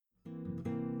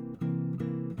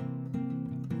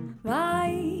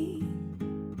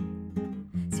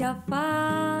se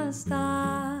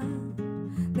afasta.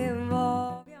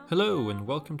 Hello and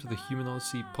welcome to the Human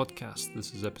Odyssey podcast.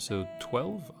 This is episode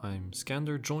 12. I'm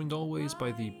Skander, joined always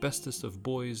by the bestest of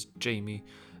boys, Jamie,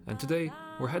 and today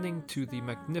we're heading to the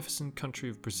magnificent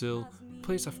country of Brazil, a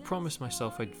place I've promised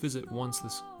myself I'd visit once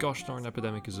this gosh darn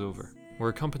epidemic is over. We're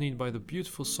accompanied by the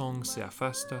beautiful song Se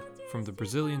Afasta from the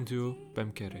Brazilian duo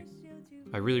Bemquere.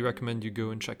 I really recommend you go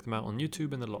and check them out on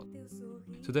YouTube and a lot.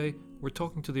 Today, we're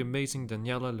talking to the amazing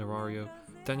Daniela Lerario.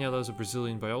 Daniela is a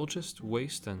Brazilian biologist,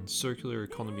 waste and circular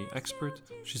economy expert.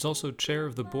 She's also chair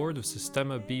of the board of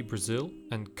Sistema B Brazil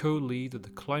and co-lead of the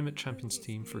Climate Champions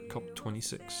team for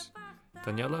COP26.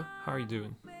 Daniela, how are you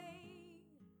doing?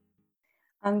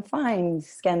 I'm fine,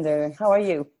 Skander. How are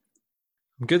you?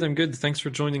 I'm good. Thanks for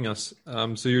joining us.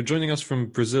 So you're joining us from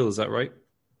Brazil, is that right?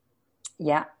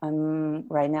 Yeah, I'm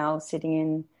right now sitting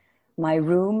in my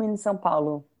room in São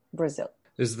Paulo, Brazil.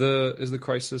 Is the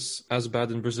crisis as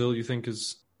bad in Brazil, you think,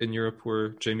 as in Europe where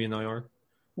Jamie and I are?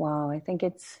 Wow, I think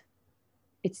it's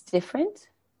different.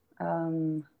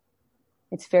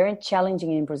 It's very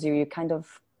challenging in Brazil. You kind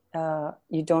of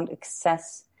you don't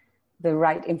access the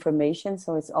right information,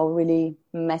 so it's all really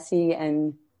messy.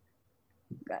 And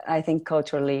I think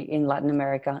culturally in Latin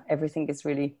America, everything is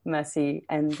really messy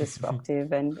and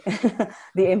disruptive, and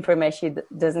the information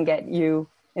doesn't get you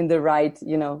in the right.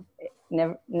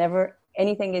 Never.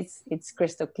 Anything it's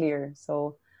crystal clear.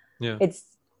 So yeah,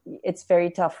 it's very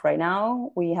tough right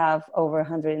now. We have over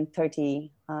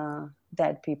 130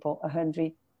 dead people,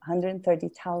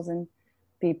 130,000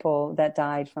 people that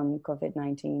died from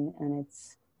COVID-19, and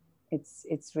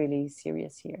it's really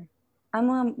serious here. I'm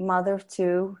a mother of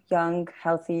two young,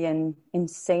 healthy, and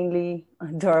insanely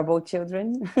adorable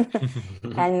children.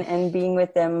 and being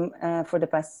with them for the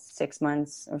past 6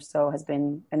 months or so has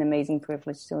been an amazing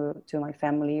privilege to my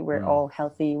family. We're all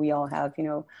healthy. We all have,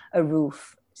 a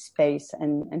roof, space,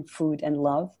 and food and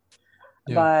love.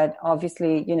 Yeah. But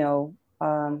obviously,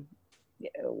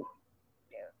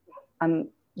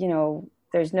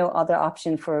 there's no other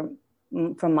option from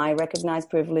my recognized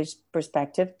privileged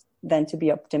perspective than to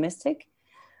be optimistic.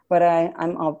 But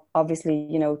I'm obviously,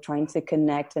 trying to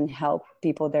connect and help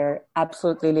people that are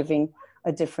absolutely living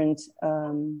a different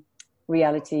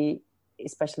reality,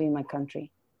 especially in my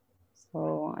country.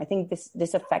 So I think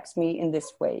this affects me in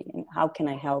this way. And how can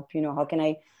I help? How can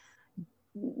I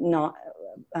not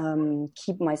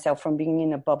keep myself from being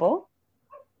in a bubble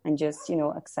and just,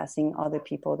 accessing other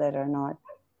people that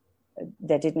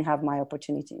didn't have my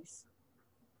opportunities.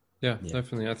 Yeah,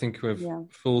 definitely. I think we have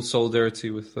full solidarity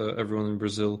with everyone in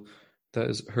Brazil that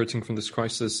is hurting from this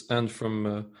crisis and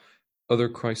from other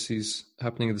crises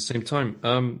happening at the same time.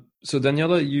 So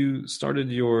Daniela, you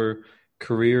started your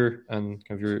career and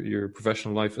kind of your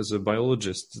professional life as a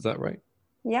biologist. Is that right?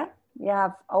 Yeah.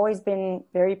 I've always been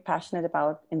very passionate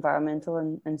about environmental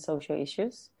and social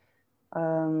issues.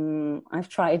 I've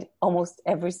tried almost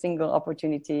every single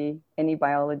opportunity any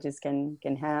biologist can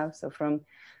have. So from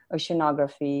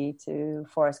oceanography to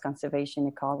forest conservation,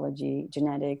 ecology,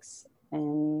 genetics,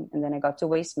 and then I got to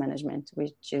waste management,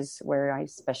 which is where I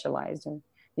specialized, or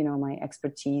my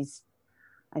expertise.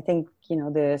 I think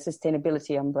the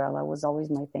sustainability umbrella was always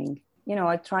my thing.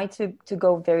 I try to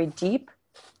go very deep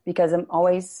because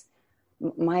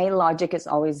my logic is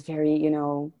always very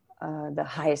the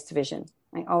highest vision.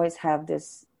 I always have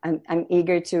this. I'm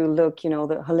eager to look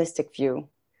the holistic view.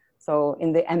 So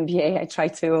in the MBA, I try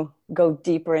to go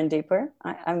deeper and deeper.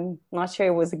 I'm not sure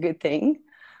it was a good thing.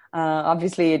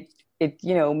 Obviously, it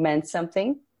meant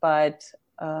something. But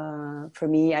for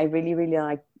me, I really, really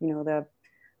like, the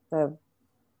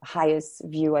highest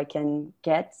view I can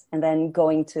get, and then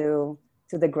going to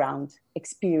the ground,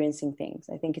 experiencing things.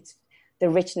 I think it's the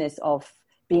richness of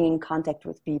being in contact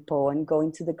with people and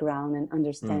going to the ground and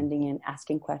understanding and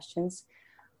asking questions.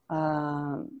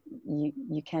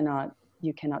 You cannot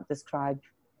describe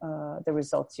the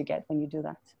results you get when you do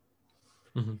that.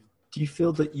 Mm-hmm. Do you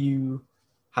feel that you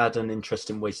had an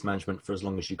interest in waste management for as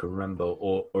long as you can remember,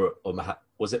 or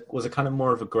was it kind of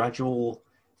more of a gradual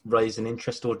rise in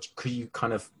interest, or could you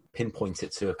kind of pinpoint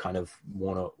it to a kind of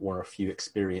one or a few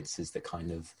experiences that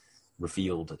kind of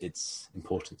revealed its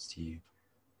importance to you?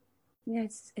 Yeah,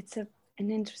 it's an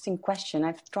interesting question.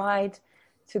 I've tried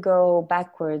to go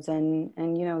backwards and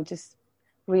just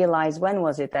realize when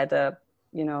was it that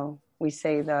we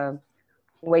say the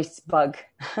waste bug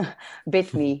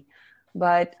bit me.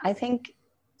 But I think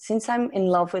since I'm in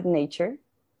love with nature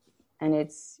and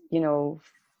its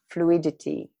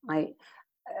fluidity,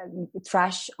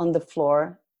 trash on the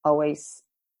floor was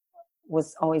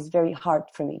always very hard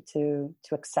for me to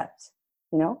accept.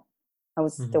 I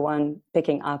was the one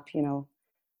picking up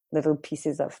little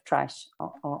pieces of trash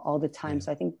all the time.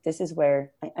 So I think this is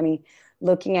where, I mean,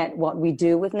 looking at what we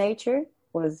do with nature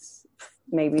was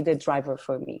maybe the driver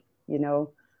for me, you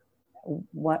know,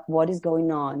 what is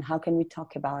going on? How can we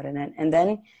talk about it? And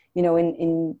then, you know,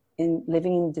 in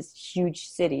living in this huge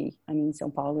city, I mean,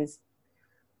 São Paulo is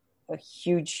a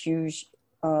huge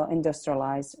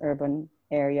industrialized urban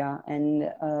area,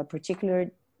 and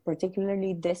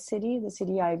particularly this city, the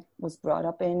city I was brought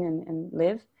up in and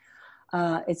live,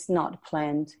 it's not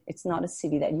planned. It's not a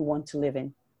city that you want to live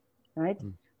in, right?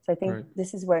 So I think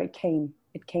this is where it came.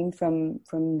 It came from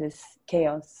this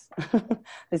chaos,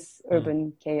 this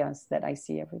urban chaos that I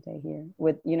see every day here.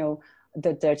 With, you know,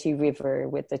 the dirty river,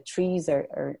 with the trees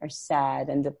are sad,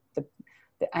 and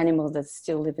the animals that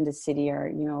still live in the city are,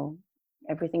 you know,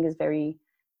 everything is very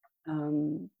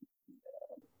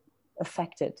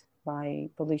affected by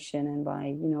pollution and by,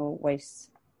 you know, waste.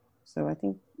 So I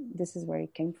think this is where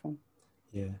it came from.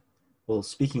 Yeah. Well,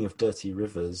 speaking of dirty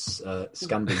rivers,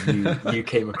 Skander, you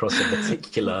came across a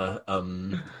particular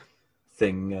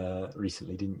thing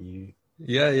recently, didn't you?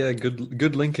 Yeah.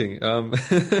 Good linking.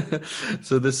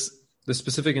 So this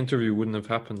specific interview wouldn't have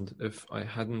happened if I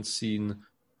hadn't seen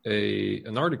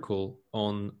an article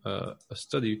on a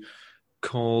study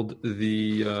called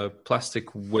the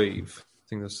plastic wave. I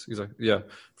think that's exactly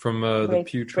from the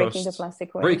Pew Trust. Breaking the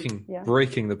plastic wave.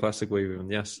 Breaking the plastic wave. Even,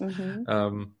 yes.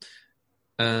 Mm-hmm.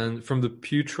 And from the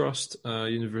Pew Trust,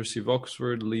 University of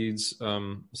Oxford leads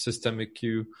Systemic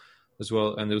Q as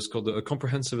well, and it was called a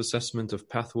comprehensive assessment of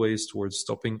pathways towards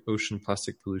stopping ocean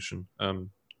plastic pollution.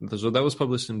 So that was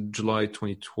published in July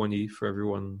 2020 for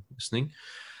everyone listening,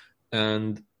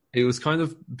 and it was kind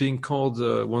of being called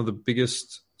one of the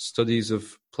biggest studies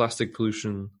of plastic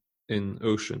pollution in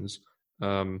oceans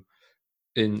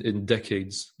in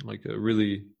decades, like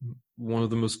really one of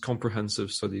the most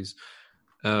comprehensive studies.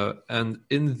 And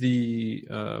in the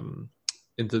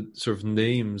sort of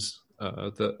names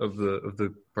of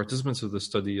the participants of the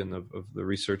study and of the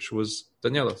research was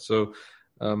Daniela. So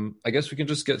I guess we can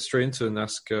just get straight into it and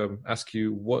ask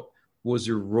you, what was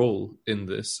your role in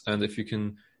this, and if you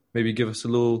can maybe give us a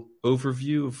little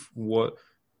overview of what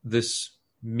this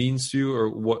means to you, or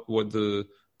what the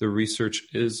research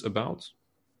is about.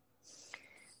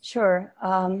 Sure.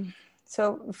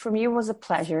 So for me, it was a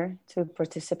pleasure to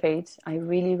participate. I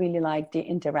really, really like the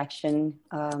interaction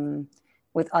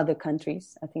with other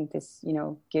countries. I think this, you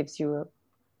know, gives you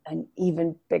an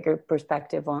even bigger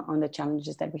perspective on the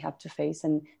challenges that we have to face,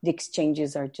 and the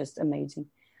exchanges are just amazing.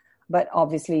 But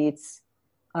obviously, it's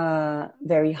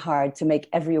very hard to make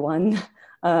everyone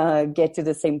get to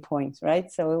the same point, right?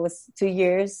 So it was 2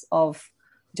 years of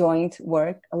joint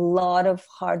work, a lot of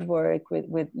hard work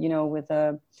with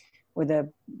a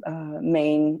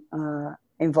main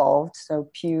involved. So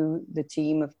Pew, the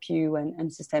team of Pew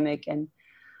and Systemic, and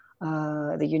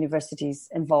the universities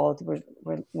involved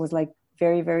was like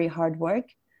very, very hard work.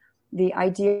 The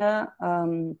idea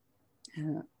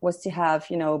was to have,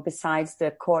 you know, besides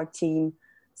the core team,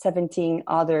 17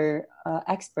 other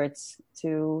experts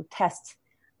to test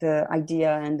the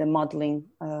idea and the modeling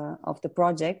of the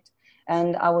project.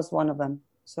 And I was one of them.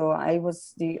 So I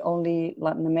was the only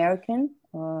Latin American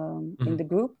in the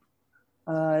group.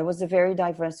 It was a very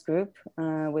diverse group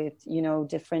with, you know,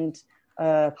 different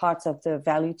parts of the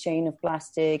value chain of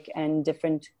plastic and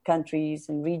different countries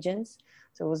and regions.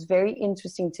 So it was very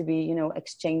interesting to be, you know,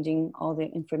 exchanging all the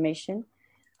information.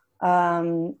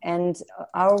 And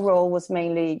our role was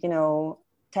mainly, you know,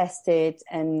 test it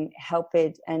and help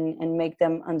it and make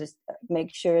them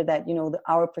make sure that, you know,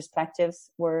 our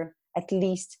perspectives were at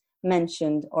least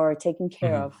mentioned or taken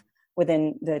care of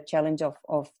within the challenge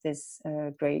of this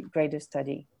greater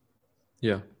study.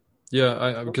 Yeah,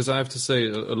 because I have to say,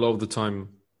 a lot of the time,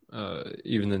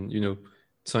 even in, you know,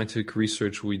 scientific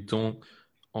research, we don't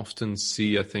often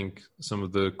see, I think, some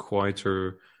of the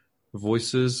quieter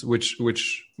voices,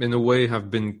 which in a way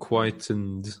have been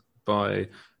quietened by,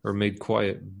 or made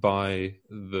quiet by,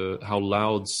 how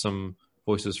loud some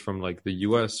voices from like the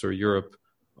US or Europe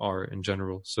are in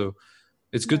general. So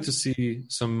it's good to see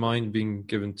some mind being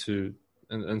given to,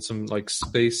 and some like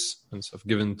space and stuff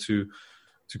given to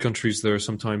countries that are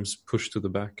sometimes pushed to the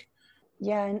back.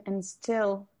 Yeah, and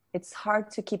still it's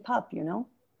hard to keep up, you know,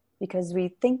 because we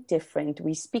think different,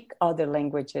 we speak other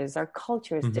languages, our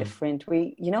culture is different.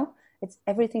 We, you know,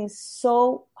 everything's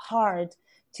so hard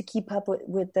to keep up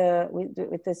with the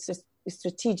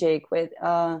strategic, with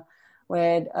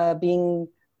being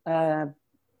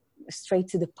straight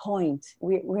to the point.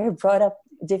 We're brought up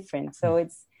different, so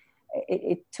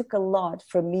it took a lot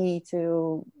for me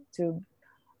to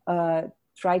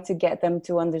try to get them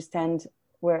to understand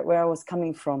where I was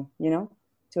coming from, you know.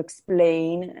 to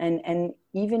explain, and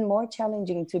even more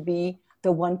challenging to be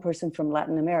the one person from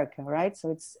Latin America, right? So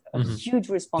it's a huge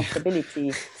responsibility.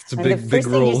 It's a and big, the big first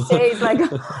thing role. you say is like,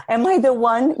 am I the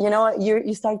one? You know,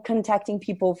 you start contacting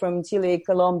people from Chile,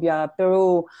 Colombia,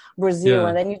 Peru, Brazil,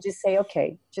 and then you just say,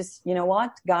 okay, just, you know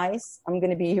what, guys, I'm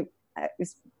going to be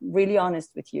really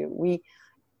honest with you.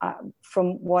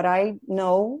 From what I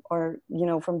know, or, you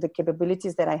know, from the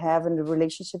capabilities that I have and the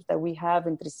relationships that we have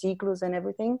in Triciclos and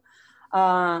everything,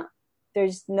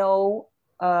 there's no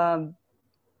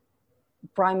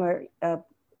primary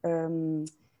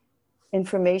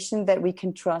information that we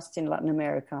can trust in Latin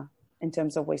America in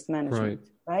terms of waste management,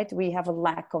 right? We have a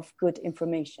lack of good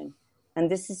information. And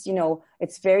this is, you know,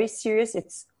 it's very serious.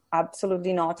 It's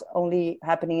absolutely not only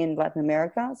happening in Latin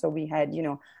America. So we had, you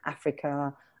know,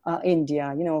 Africa,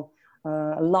 India, you know,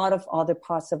 a lot of other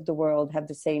parts of the world have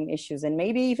the same issues. And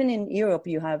maybe even in Europe,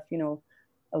 you have, you know,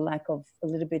 a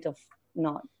little bit of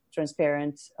not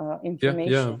transparent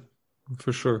information. Yeah,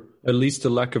 for sure. At least a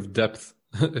lack of depth.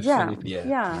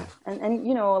 Yeah. And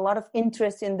you know, a lot of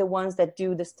interest in the ones that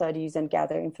do the studies and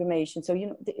gather information. So, you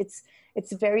know, it's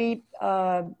a very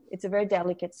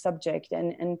delicate subject.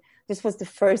 And this was the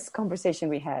first conversation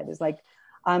we had. It's like,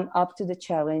 I'm up to the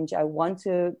challenge. I want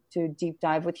to deep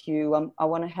dive with you. I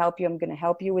want to help you. I'm going to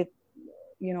help you with,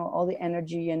 you know, all the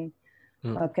energy and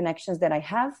connections that I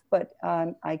have, but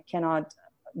I cannot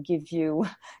give you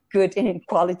good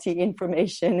quality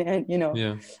information. And, you know,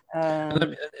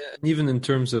 and even in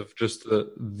terms of just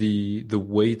the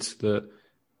weight that,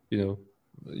 you know,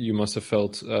 you must have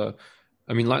felt.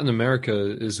 I mean, Latin America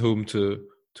is home to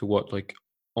what, like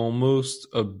almost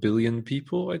 1 billion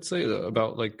people, I'd say,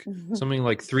 about like something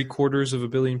like 750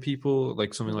 million people,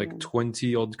 like something like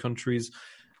 20 odd countries.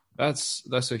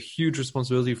 That's a huge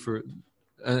responsibility for,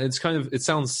 and it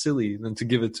sounds silly then to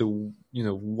give it to, you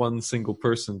know, one single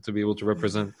person to be able to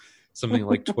represent something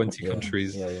like 20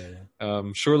 countries.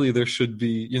 Surely there should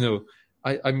be, you know,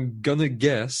 I'm gonna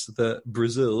guess that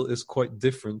Brazil is quite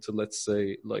different to, let's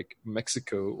say, like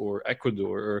Mexico or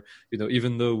Ecuador, or, you know,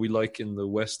 even though we like in the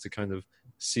West to kind of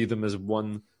see them as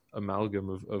one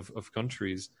amalgam of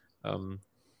countries. I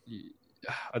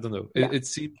don't know. It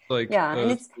seems like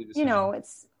and it's, you know,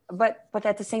 it's but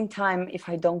at the same time, if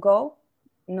I don't go,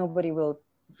 nobody will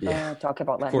talk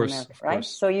about Latin America, right?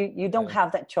 So you don't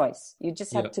have that choice. You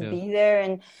just have to be there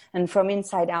and from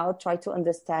inside out try to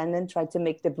understand and try to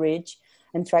make the bridge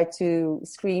and try to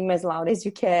scream as loud as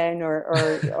you can,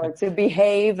 or to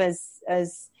behave as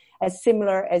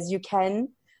similar as you can,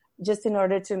 just in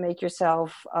order to make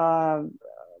yourself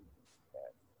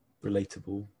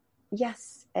relatable.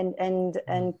 Yes,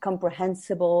 and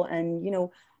comprehensible, and, you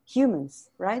know, humans,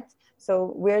 right?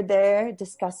 So we're there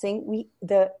discussing.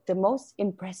 The most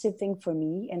impressive thing for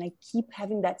me, and I keep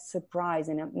having that surprise,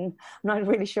 and I'm not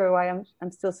really sure why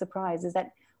I'm still surprised, is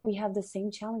that we have the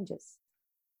same challenges.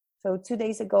 So 2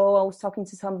 days ago, I was talking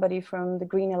to somebody from the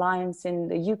Green Alliance in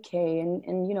the UK,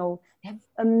 and you know, they have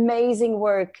amazing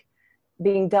work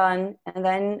being done. And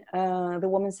then the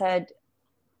woman said,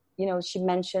 you know, she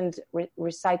mentioned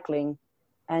recycling,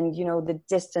 and, you know, the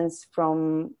distance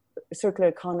from circular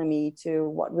economy to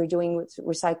what we're doing with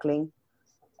recycling.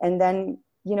 And then,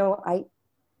 you know,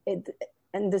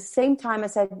 and the same time I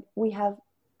said, we have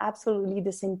absolutely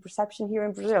the same perception here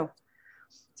in Brazil.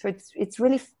 So it's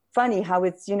really funny how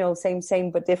it's, you know,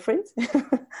 same but different.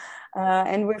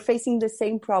 And we're facing the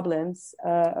same problems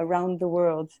around the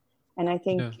world. And I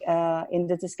think in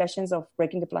the discussions of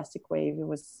breaking the plastic wave, it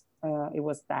was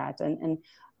that, and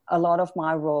a lot of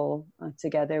my role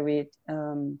together with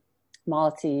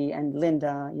Malti and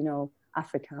Linda, you know,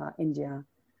 Africa, India,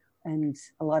 and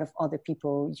a lot of other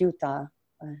people, Utah,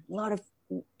 a lot of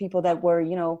people that were,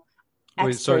 you know.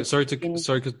 Wait, sorry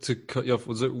to cut you off.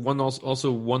 Was it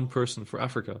also one person for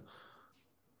Africa?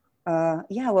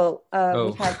 We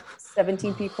had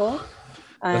 17 people.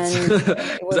 And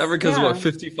Africa's what,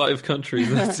 55 countries?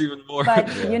 That's even more.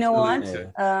 But you know what?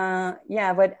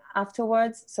 But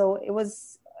afterwards, so it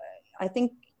was, I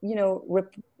think, you know,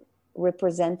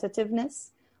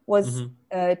 representativeness was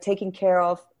taken care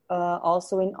of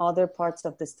also in other parts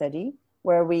of the study,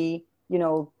 where we, you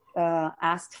know,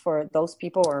 asked for those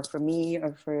people, or for me,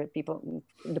 or for people,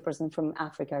 the person from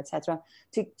Africa, etc.,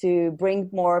 to bring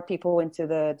more people into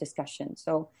the discussion.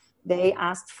 So they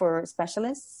asked for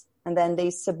specialists, and then they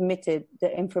submitted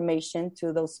the information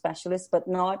to those specialists, but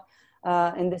not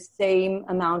in the same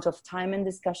amount of time and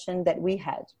discussion that we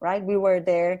had, right? We were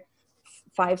there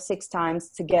 5-6 times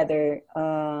together,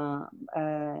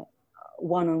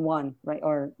 one-on-one, right?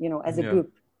 Or, you know, as a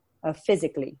group,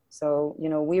 physically. So, you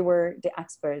know, we were the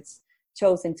experts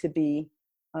chosen to be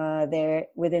there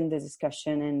within the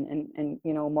discussion and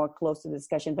more close to the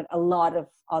discussion, but a lot of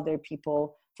other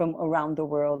people from around the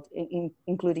world,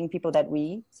 including people that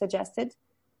we suggested,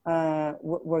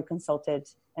 were consulted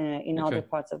in other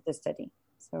parts of the study.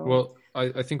 So, well,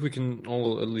 I think we can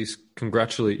all at least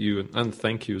congratulate you and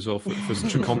thank you as well for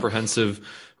such a comprehensive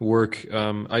work.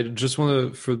 I just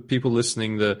want to, for people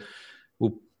listening that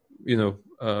will,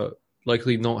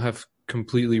 likely not have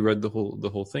completely read the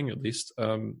whole thing at least.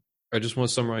 I just want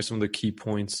to summarize some of the key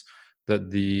points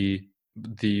that the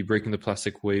Breaking the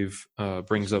Plastic Wave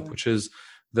brings up, which is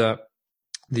that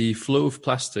the flow of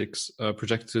plastics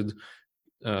projected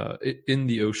in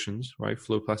the oceans, right?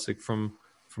 Flow of plastic from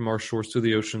our shores to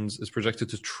the oceans is projected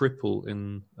to triple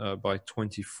by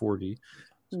 2040.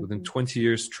 So within 20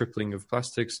 years, tripling of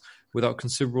plastics. Without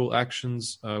considerable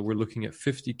actions, we're looking at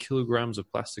 50 kilograms of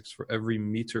plastics for every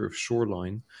meter of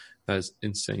shoreline. That is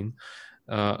insane.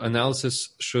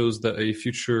 Analysis shows that a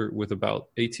future with about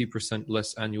 80%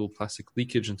 less annual plastic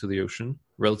leakage into the ocean,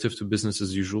 relative to business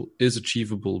as usual, is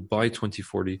achievable by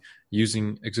 2040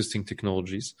 using existing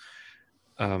technologies.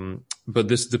 But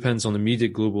this depends on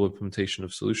immediate global implementation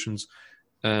of solutions,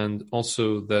 and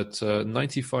also that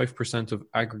 95% of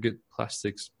aggregate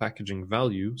plastics packaging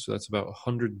value, so that's about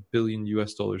 $100 billion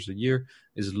a year,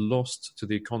 is lost to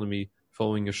the economy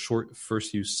following a short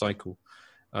first-use cycle.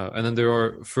 And then there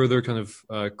are further kind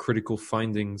of critical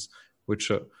findings,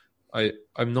 which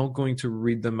I'm not going to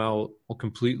read them out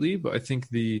completely, but I think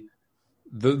the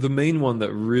main one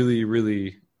that really,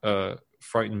 really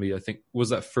frightened me, I think, was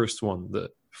that first one,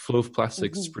 the flow of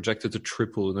plastics is projected to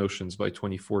triple in oceans by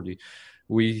 2040.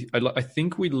 I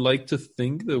think we'd like to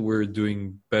think that we're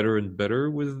doing better and better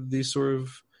with these sort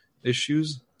of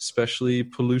issues, especially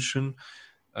pollution.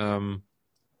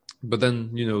 But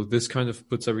then, this kind of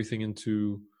puts everything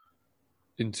into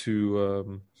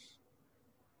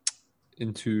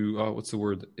what's the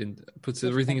word? Puts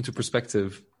everything into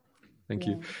perspective. Thank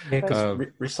you. Yeah, because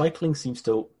recycling seems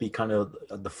to be kind of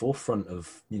at the forefront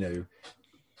of,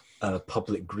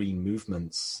 public green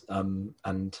movements.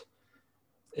 And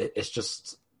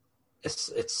it's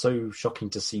so shocking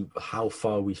to see how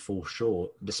far we fall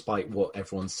short, despite what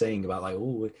everyone's saying about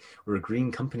we're a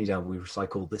green company now. We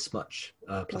recycle this much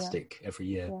plastic every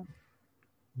year. Yeah.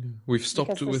 We've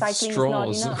stopped with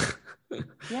straws.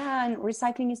 Yeah, and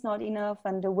recycling is not enough,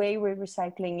 and the way we're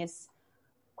recycling is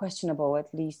questionable,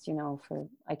 at least,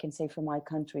 I can say for my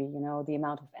country, the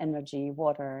amount of energy,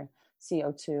 water,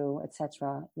 CO2,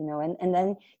 etc. And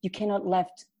then you cannot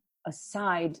left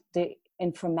aside the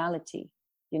informality,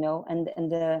 and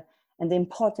the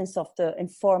importance of the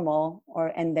informal,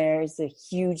 and there's a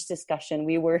huge discussion.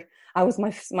 I was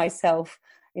myself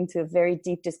into a very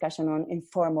deep discussion on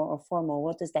informal or formal.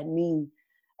 What does that mean?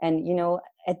 And,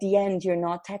 at the end, you're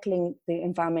not tackling the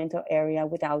environmental area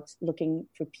without looking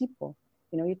for people.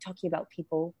 You're talking about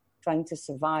people trying to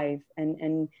survive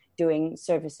and doing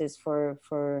services for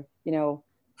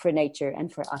nature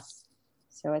and for us.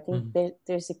 So I think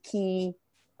there's a key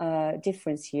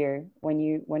difference here when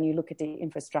you look at the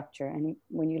infrastructure and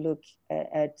when you look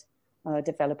at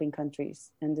developing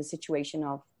countries and the situation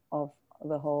of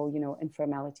the whole,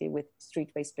 informality with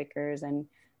street waste pickers and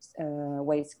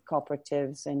waste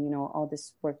cooperatives and, all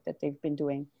this work that they've been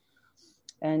doing.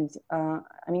 And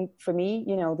for me,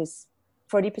 this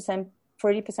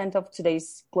 40% of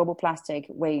today's global plastic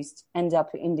waste end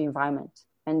up in the environment.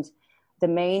 And the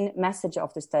main message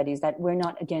of the study is that we're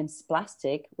not against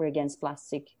plastic, we're against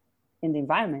plastic in the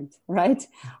environment, right?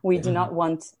 We do not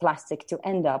want plastic to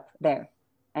end up there.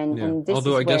 And this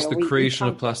although is I guess the where creation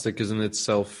of plastic is in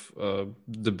itself a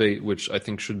debate, which I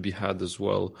think should be had as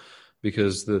well,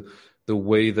 because the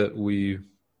way that we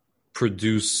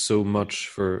produce so much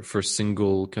for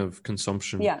single kind of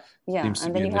consumption seems to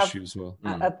be an issue as well.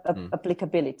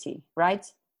 Applicability, right?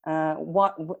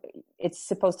 What it's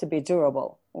supposed to be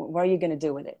durable. What are you going to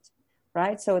do with it,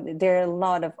 right? So there are a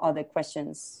lot of other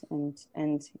questions,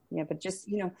 and but just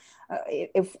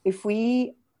if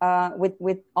we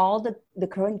with all the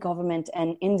current government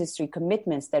and industry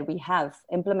commitments that we have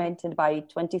implemented by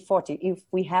 2040, if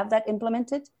we have that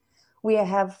implemented, we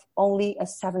have only a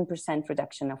 7%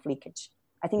 reduction of leakage.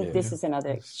 I think this is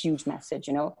another huge message,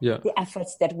 the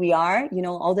efforts that we are,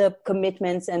 all the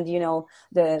commitments and,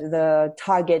 the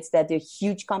targets that the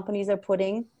huge companies are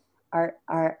putting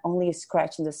are only a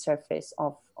scratch in the surface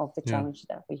of the challenge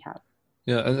that we have.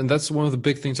 Yeah, and that's one of the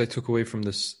big things I took away from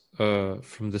this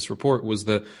report was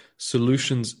that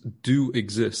solutions do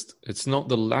exist. It's not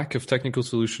the lack of technical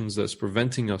solutions that's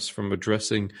preventing us from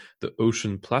addressing the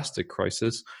ocean plastic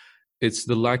crisis. It's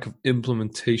the lack of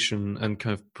implementation and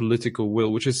kind of political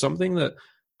will, which is something that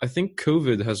I think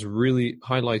COVID has really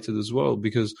highlighted as well,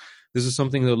 because this is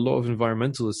something that a lot of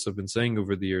environmentalists have been saying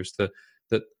over the years, that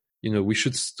we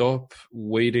should stop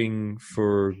waiting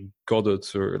for Godot,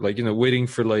 or waiting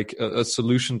for a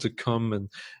solution to come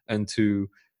and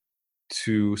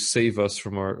to save us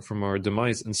from our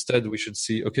demise. Instead, we should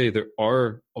see, okay, there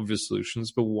are obvious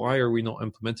solutions, but why are we not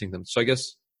implementing them? So I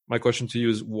guess my question to you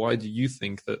is, why do you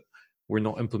think that we're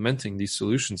not implementing these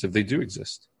solutions if they do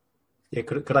exist? Yeah,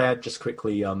 could I add just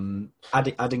quickly, adding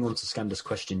on to Skander's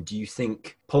question, do you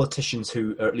think politicians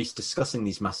who are at least discussing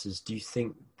these matters, do you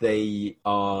think they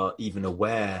are even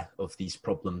aware of these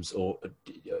problems, or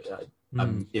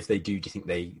if they do you think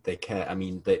they care? I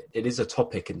mean, it is a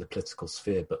topic in the political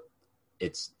sphere, but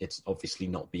it's obviously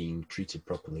not being treated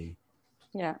properly.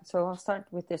 Yeah, so I'll start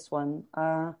with this one.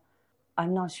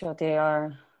 I'm not sure they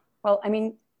are. Well, I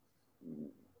mean,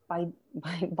 by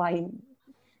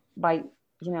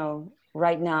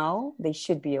right now they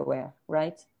should be aware,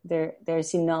 right?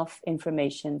 There's enough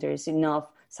information, there's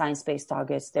enough science-based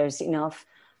targets, there's enough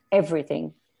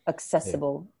everything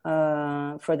accessible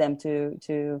for them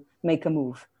to make a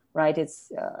move. Right,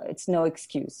 it's no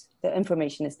excuse. The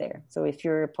information is there. So if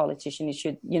you're a politician, you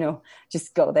should,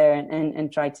 just go there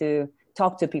and try to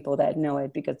talk to people that know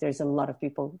it, because there's a lot of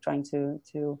people trying to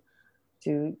do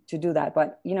that.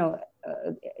 But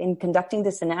in conducting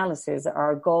this analysis,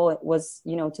 our goal was,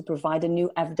 to provide a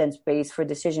new evidence base for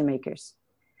decision makers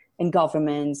in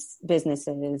governments,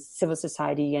 businesses, civil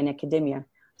society, and academia,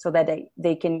 so that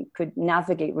they could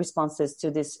navigate responses to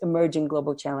this emerging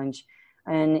global challenge,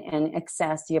 and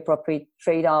access the appropriate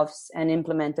trade-offs and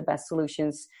implement the best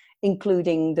solutions,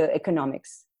 including the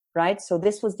economics, right? So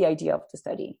this was the idea of the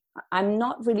study. I'm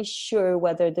not really sure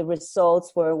whether the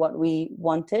results were what we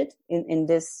wanted in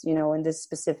this, in this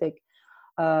specific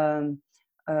point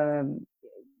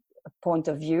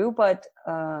of view, but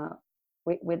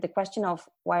with the question of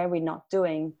why are we not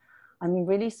doing, I'm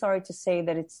really sorry to say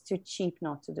that it's too cheap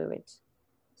not to do it.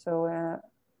 So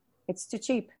it's too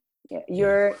cheap.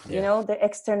 The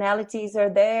externalities are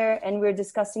there, and we're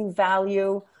discussing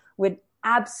value with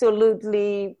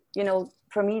absolutely,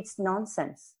 for me, it's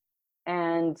nonsense.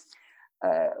 And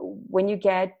when you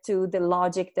get to the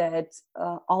logic that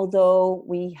although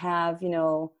we have,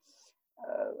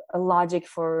 a logic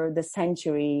for the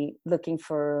century looking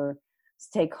for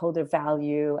stakeholder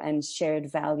value and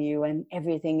shared value, and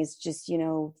everything is just,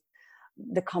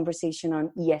 the conversation on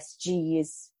ESG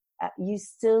is, you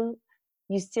still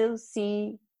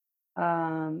see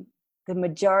the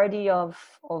majority of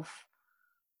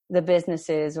the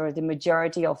businesses, or the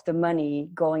majority of the money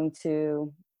going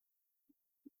to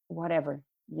whatever,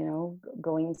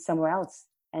 going somewhere else,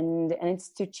 and it's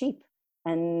too cheap,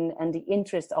 and the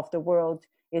interest of the world,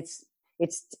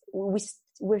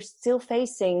 we're still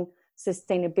facing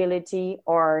sustainability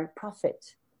or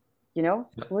profit,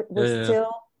 we're still.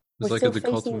 We're still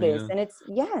facing this, and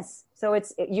so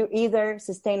it's you're either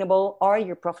sustainable or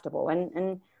you're profitable,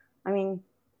 and I mean,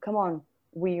 come on,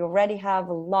 we already have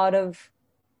a lot of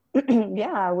we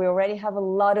already have a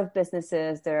lot of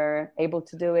businesses that are able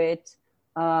to do it.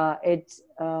 It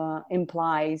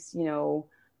implies,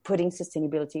 putting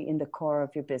sustainability in the core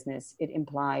of your business. It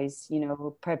implies,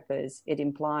 purpose. It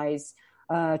implies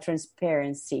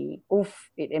transparency.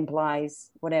 It implies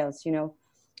what else,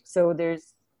 So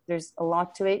there's a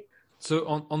lot to it. So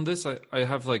on this, I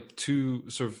have two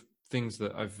sort of things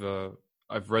that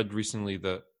I've read recently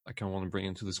that I kind of want to bring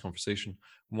into this conversation.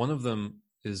 One of them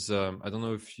is I don't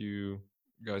know if you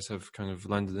guys have kind of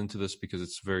landed into this because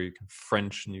it's very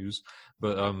French news,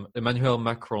 but Emmanuel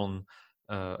Macron,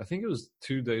 I think it was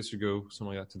 2 days ago,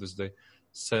 something like that to this day,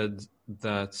 said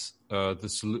that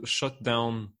shut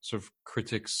down sort of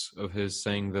critics of his,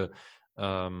 saying that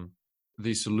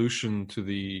the solution to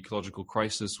the ecological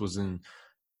crisis was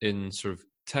in sort of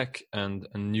tech and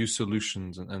new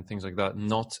solutions and things like that,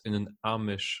 not in an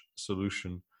Amish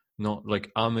solution. Not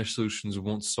like Amish solutions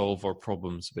won't solve our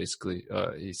problems, basically,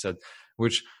 he said,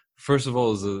 which first of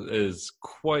all is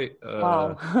quite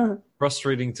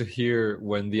frustrating to hear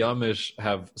when the Amish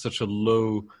have such a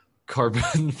low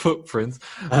carbon footprint,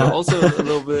 but also a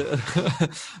little bit,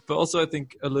 but also I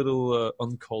think a little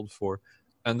uncalled for.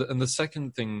 And the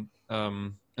second thing,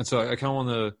 and so I kind of want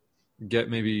to get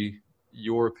maybe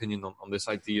your opinion on this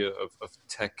idea of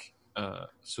tech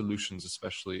solutions,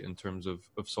 especially in terms of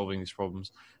solving these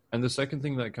problems. And the second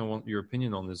thing that I kind of want your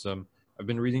opinion on is I've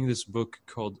been reading this book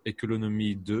called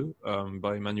Économie 2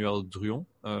 by Emmanuel Druon,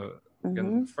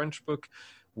 again, French book,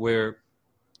 where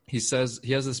he says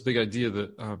he has this big idea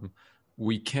that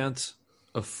we can't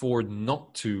afford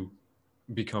not to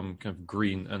become kind of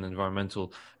green and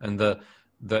environmental, and that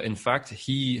that in fact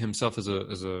he himself as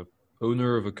a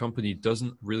owner of a company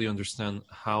doesn't really understand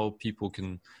how people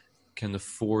can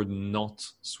afford not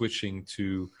switching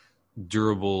to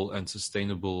durable and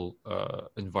sustainable,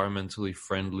 environmentally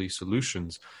friendly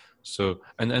solutions. So,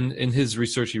 and in his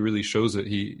research, he really shows it.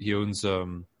 He owns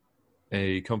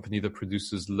a company that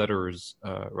produces letters,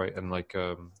 right, and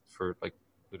for like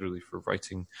literally for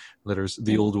writing letters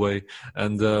the old way,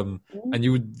 and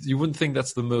you wouldn't think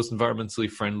that's the most environmentally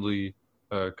friendly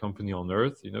company on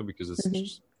earth, because it's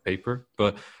just paper.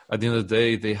 But at the end of the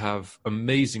day, they have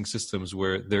amazing systems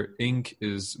where their ink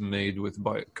is made with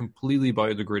completely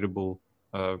biodegradable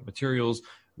materials,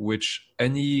 which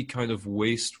any kind of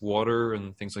wastewater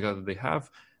and things like that they have,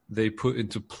 they put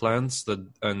into plants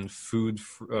and fruit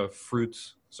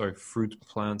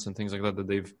plants and things like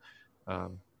that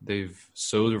they've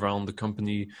sowed around the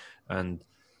company. And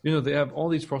they have all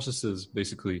these processes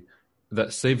basically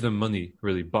that save them money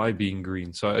really by being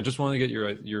green. So I just want to get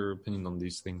your opinion on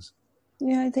these things.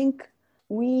 Yeah, I think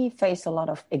we face a lot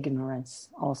of ignorance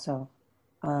also,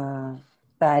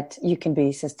 that you can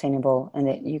be sustainable and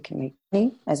that you can make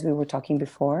money, as we were talking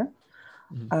before.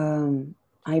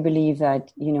 I believe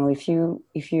that, if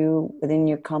you within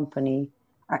your company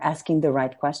are asking the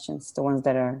right questions, the ones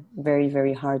that are very,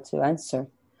 very hard to answer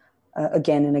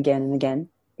again and again and again,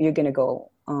 you're going to go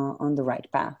on the right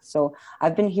path. So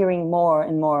I've been hearing more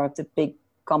and more of the big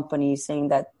companies saying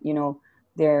that,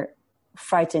 they're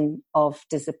frightened of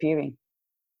disappearing,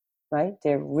 right?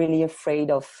 They're really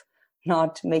afraid of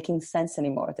not making sense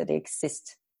anymore, that they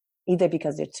exist, either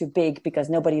because they're too big, because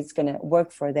nobody's going to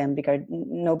work for them, because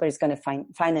nobody's going to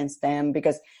finance them,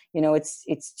 because,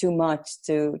 it's too much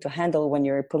to handle when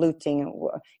you're polluting.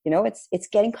 It's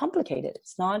getting complicated.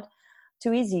 It's not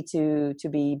too easy to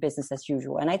be business as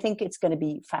usual. And I think it's going to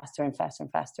be faster and faster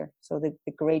and faster. So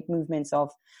the great movements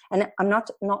and I'm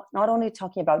not only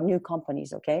talking about new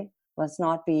companies, okay? Let's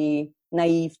not be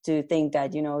naive to think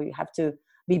that, you have to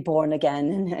be born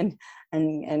again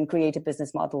and create a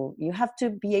business model. You have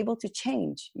to be able to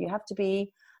change. You have to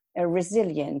be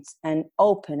resilient and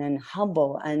open and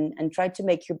humble and try to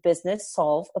make your business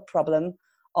solve a problem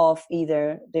of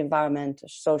either the environment or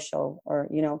social, or,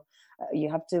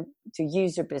 you have to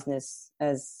use your business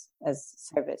as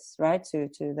service, right, to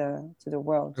the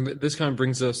world. And this kind of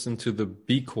brings us into the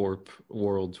B Corp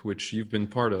world, which you've been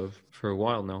part of for a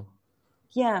while now.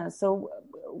 Yeah. So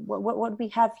what we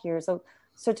have here, so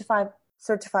certified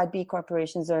B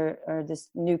corporations are this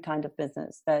new kind of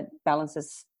business that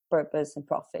balances purpose and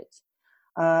profit.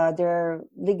 They're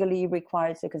legally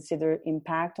required to consider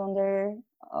impact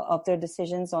of their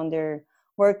decisions on their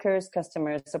workers,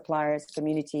 customers, suppliers,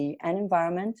 community, and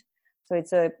environment. So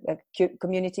it's a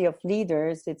community of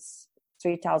leaders. It's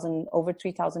over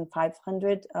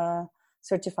 3,500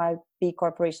 certified B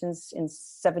corporations in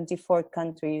 74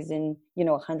 countries in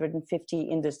 150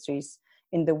 industries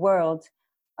in the world.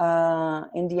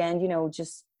 In the end,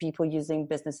 just people using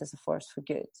business as a force for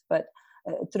good. But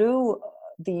through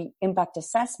the impact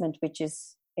assessment, which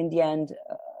is in the end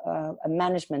a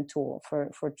management tool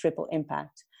for triple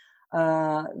impact,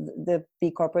 the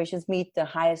B corporations meet the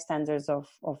highest standards of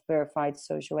verified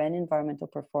social and environmental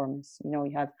performance.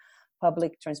 You have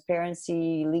public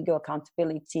transparency, legal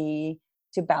accountability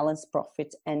to balance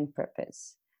profit and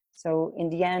purpose. So in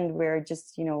the end, we're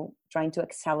just, trying to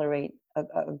accelerate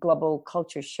a global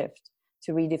culture shift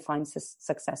to redefine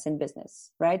success in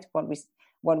business, right? What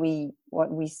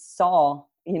we saw,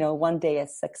 one day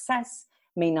as success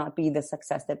may not be the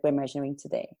success that we're measuring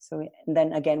today. So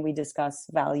then again, we discuss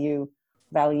values,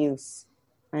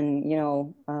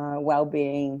 and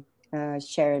well-being,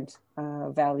 shared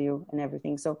value, and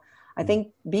everything. So I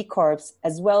think B Corps,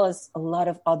 as well as a lot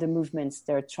of other movements,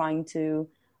 they're trying to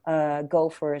go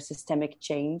for a systemic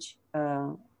change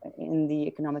in the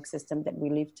economic system that we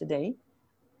live today.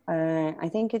 I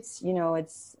think it's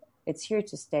here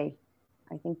to stay.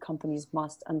 I think companies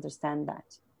must understand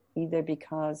that, either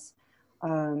because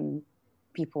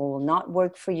people will not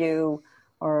work for you,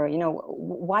 or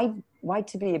why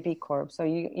to be a B Corp? So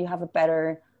you have a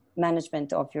better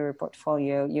management of your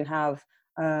portfolio. You have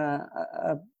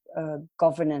a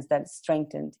governance that's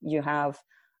strengthened. You have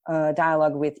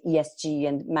dialogue with ESG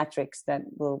and metrics that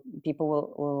people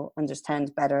will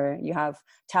understand better. You have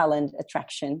talent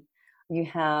attraction. You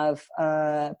have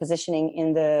positioning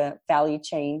in the value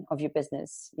chain of your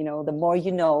business. The more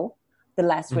the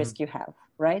less risk you have,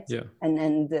 right? Yeah.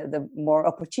 And the more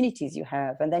opportunities you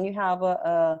have. And then you have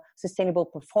a sustainable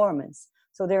performance.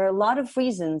 So there are a lot of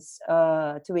reasons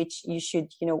to which you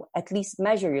should, at least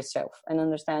measure yourself and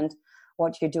understand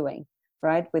what you're doing,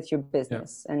 right, with your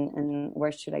business. And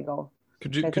where should I go?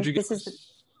 Could you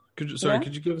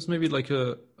Could you give us maybe like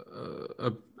a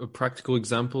practical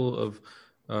example of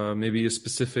maybe a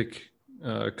specific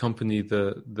company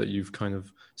that you've kind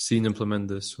of seen implement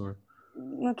this? Or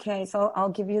Okay, so I'll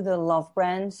give you the love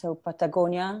brand. So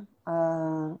Patagonia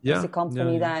is a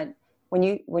company that when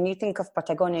you think of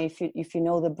Patagonia, if you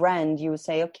know the brand, you would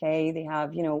say, okay, they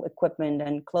have, you know, equipment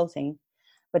and clothing.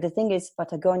 But the thing is,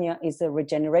 Patagonia is a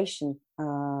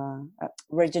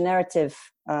regenerative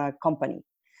company.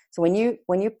 So when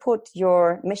you put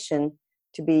your mission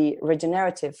to be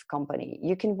regenerative company,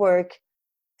 you can work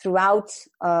throughout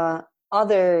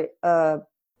other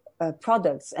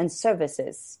products and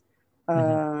services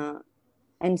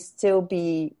and still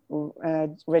be a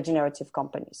regenerative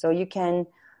company. So you can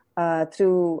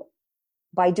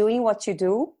by doing what you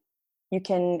do, you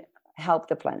can help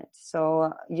the planet.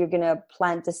 So you're going to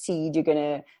plant the seed, you're going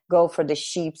to go for the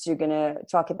sheeps, you're going to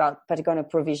talk about Patagonia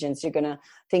provisions, you're going to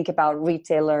think about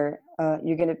retailer,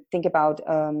 you're going to think about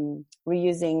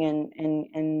reusing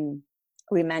and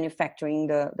remanufacturing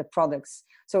the products.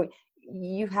 So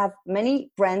you have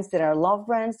many brands that are love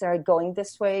brands that are going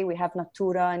this way. We have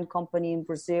Natura and company in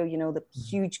Brazil, you know, the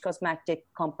huge cosmetic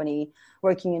company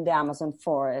working in the Amazon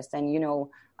forest and, you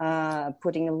know,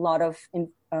 putting a lot of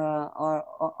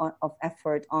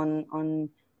effort on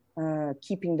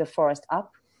keeping the forest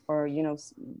up, or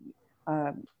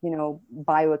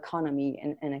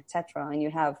bioeconomy and etc. And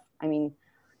you have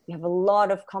a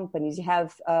lot of companies. You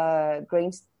have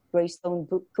Greystone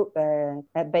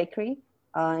Bakery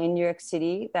in New York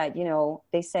City that, you know,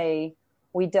 they say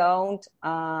we don't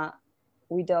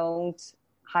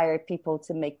hire people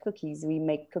to make cookies. We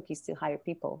make cookies to hire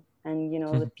people. And, you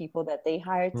know, the people that they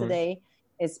hire today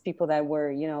is people that were,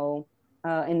 you know,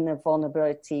 in a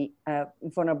vulnerable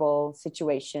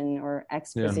situation, or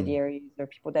ex-presidiaries, or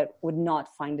people that would not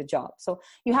find a job. So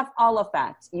you have all of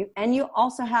that. You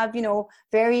also have, you know,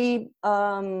 very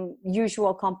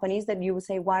usual companies that you would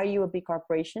say, why are you a big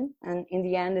corporation? And in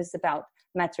the end, it's about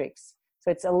metrics.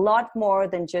 So it's a lot more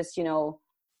than just, you know,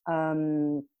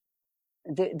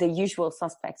 the usual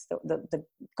suspects, the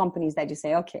companies that you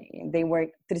say, okay, they work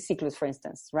Triciclos, for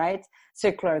instance, right?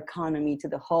 Circular economy to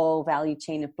the whole value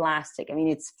chain of plastic. I mean,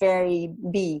 it's very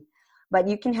B, but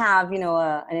you can have, you know,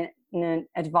 an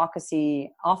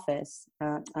advocacy office,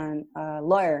 and a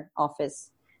lawyer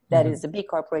office that is a big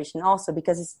corporation also,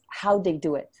 because it's how they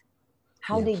do it,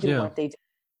 what they do.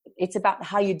 It's about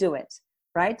how you do it,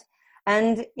 right?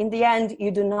 And in the end, you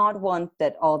do not want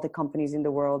that all the companies in the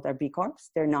world are B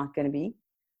Corps. They're not going to be.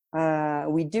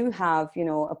 We do have, you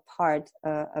know,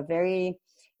 a very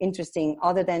interesting,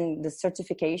 other than the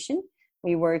certification,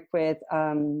 we work with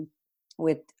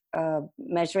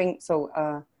measuring,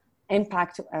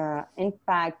 impact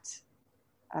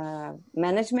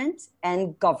management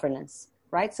and governance,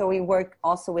 right? So we work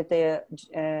also with the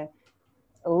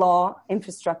law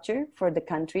infrastructure for the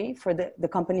country, for the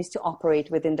companies to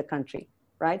operate within the country,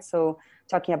 right? So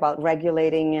talking about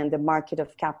regulating and the market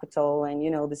of capital and, you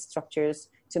know, the structures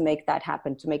to make that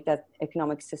happen, to make that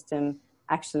economic system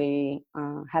actually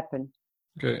happen.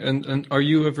 Okay, and are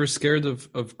you ever scared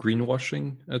of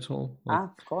greenwashing at all?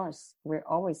 Of course, we're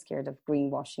always scared of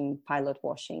greenwashing, pilot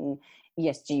washing,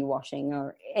 ESG washing,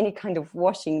 or any kind of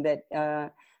washing that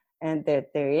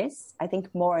there is. I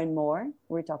think more and more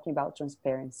we're talking about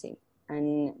transparency,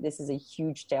 and this is a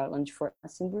huge challenge for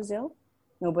us in Brazil.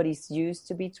 Nobody's used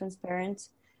to be transparent,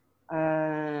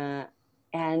 and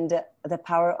the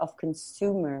power of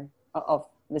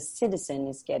the citizen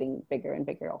is getting bigger and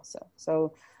bigger also.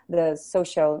 So the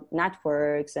social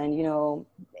networks and, you know,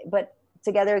 but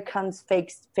together comes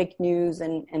fake news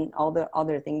and all the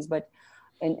other things. But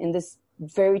in this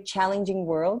very challenging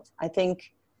world, I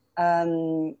think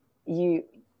you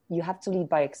have to lead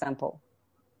by example.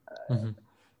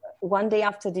 One day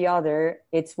after the other,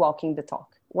 it's walking the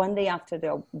talk. One day after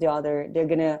the other, they're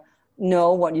gonna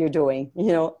know what you're doing.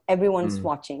 You know, everyone's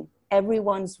watching.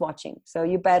 So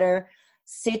you better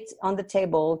sit on the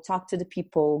table, talk to the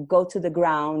people, go to the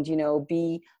ground, you know,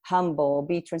 be humble,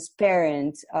 be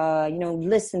transparent, you know,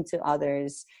 listen to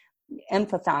others,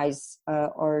 empathize,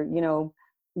 or, you know,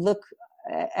 look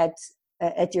at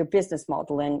your business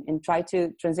model and try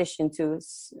to transition to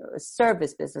a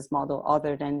service business model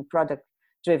other than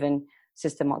product-driven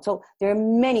system model. So there are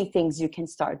many things you can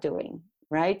start doing,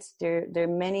 right? There are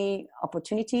many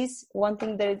opportunities. One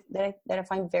thing that I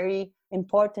find very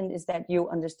important is that you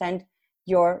understand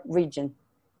your region,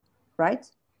 right?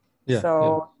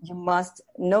 No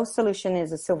solution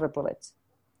is a silver bullet.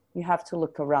 You have to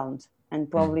look around, and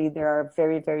probably there are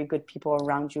very, very good people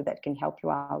around you that can help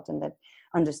you out and that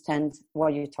understand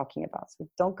what you're talking about. So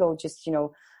don't go just, you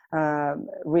know,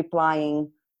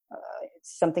 replying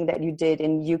something that you did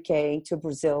in UK to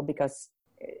Brazil because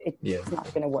it's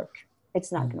not going to work.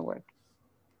 It's not going to work.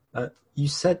 You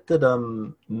said that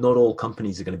not all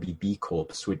companies are going to be B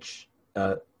Corps, which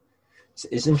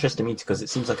is interesting to me because it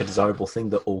seems like a desirable thing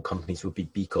that all companies would be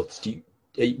B Corps.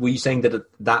 Were you saying that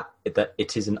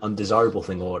it is an undesirable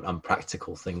thing or an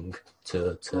unpractical thing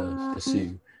to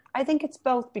pursue? I think it's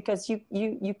both, because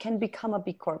you can become a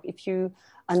B Corp if you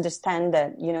understand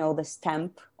that, the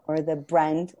stamp or the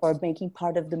brand or making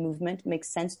part of the movement makes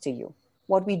sense to you.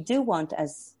 What we do want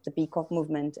as the B Corp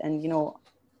movement, and,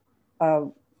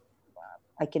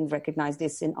 I can recognize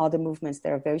this in other movements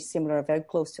that are very similar, very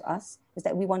close to us, is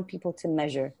that we want people to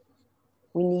measure.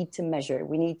 We need to measure.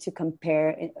 We need to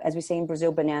compare, as we say in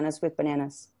Brazil, bananas with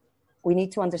bananas. We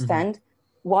need to understand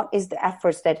what is the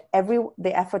effort that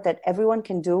everyone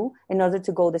can do in order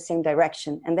to go the same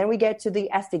direction. And then we get to the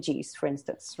SDGs, for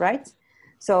instance, right?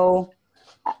 So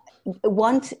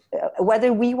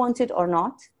whether we want it or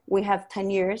not, we have 10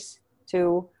 years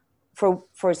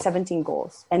for 17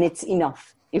 goals, and it's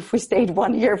enough if we stayed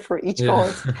 1 year for each goal.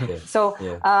 So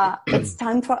it's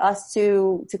time for us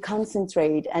to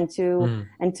concentrate and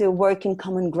to work in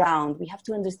common ground. We have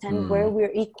to understand where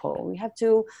we're equal. We have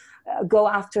to go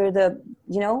after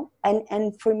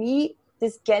and for me,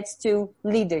 this gets to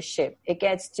leadership. It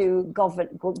gets to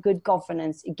good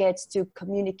governance. It gets to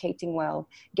communicating well,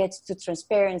 gets to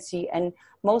transparency, and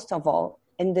most of all,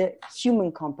 in the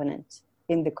human component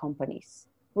in the companies.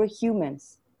 We're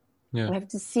humans. Yeah. We have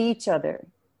to see each other.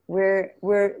 We're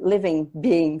living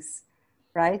beings,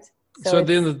 right? So at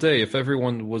the end of the day, if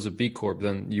everyone was a B Corp,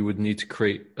 then you would need to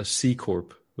create a C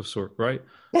Corp of sort, right?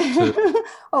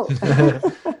 Oh,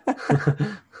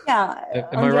 yeah.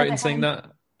 Am I right in saying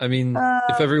that? I mean,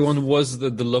 if everyone was the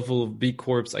level of B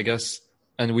Corps, I guess,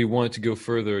 and we wanted to go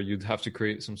further, you'd have to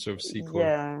create some sort of C Corp.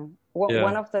 Yeah.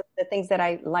 One of the things that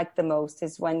I like the most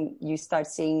is when you start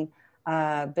seeing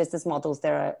business models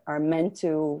that are meant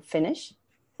to finish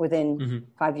within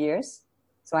 5 years.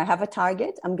 So I have a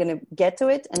target. I'm going to get to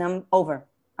it, and I'm over.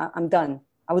 I'm done.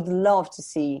 I would love to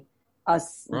see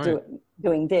us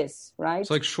doing this, right? It's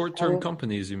like short-term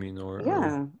companies, you mean?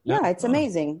 It's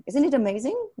amazing. Isn't it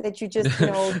amazing that you just,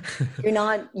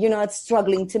 you're not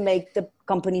struggling to make the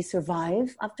company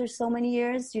survive after so many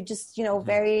years? You're just,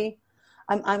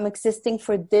 I'm existing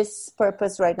for this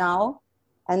purpose right now,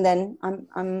 and then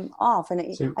I'm off. And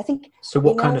I think. So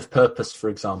what kind of purpose, for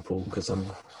example? Because I'm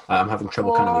having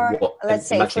trouble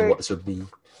imagining what this would be.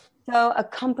 So a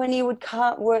company would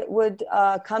come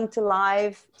to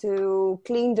life to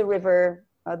clean the river,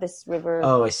 this river.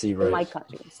 Oh, I see. Right. In my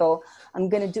country. So I'm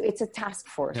gonna it's a task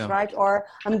force, right? Or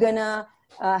I'm gonna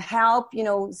help,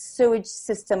 sewage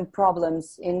system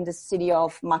problems in the city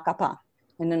of Macapá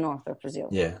in the north of Brazil.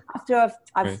 Yeah. After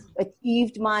I've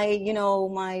achieved my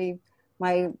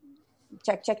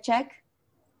check,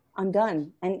 I'm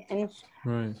done. And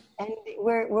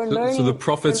we're learning. So the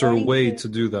profits are a way to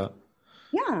do that.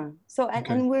 Yeah. So,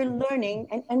 and we're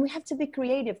learning, and we have to be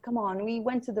creative. Come on. We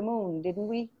went to the moon, didn't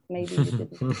we? Maybe we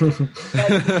didn't.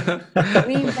 But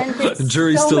we invented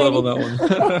jury's still up on that one.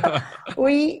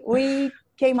 we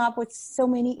came up with so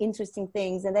many interesting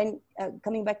things. And then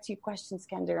coming back to your question,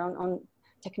 Skander, on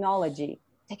technology.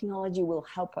 Technology will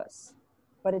help us,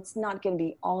 but it's not going to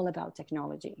be all about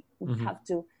technology. We have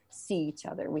to see each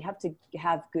other. We have to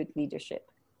have good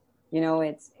leadership.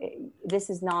 This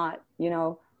is not,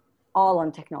 all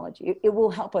on technology. It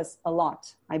will help us a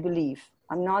lot, I believe.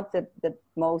 I'm not the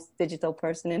most digital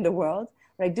person in the world,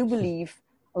 but I do believe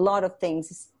a lot of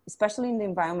things, especially in the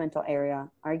environmental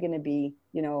area, are going to be,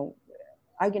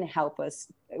 are going to help us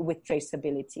with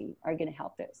traceability, are going to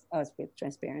help us with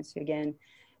transparency again,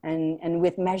 and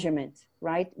with measurement,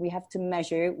 right? We have to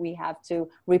measure, we have to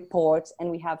report,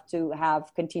 and we have to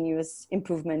have continuous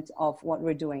improvement of what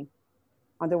we're doing.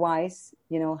 Otherwise,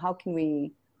 how can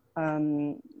we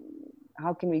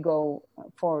go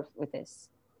forward with this?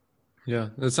 Yeah,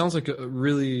 it sounds like a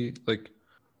really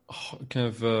kind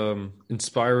of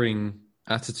inspiring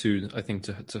attitude, I think,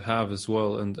 to have as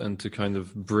well, and to kind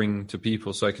of bring to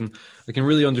people. So I can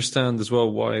really understand as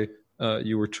well why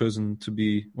you were chosen to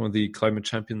be one of the climate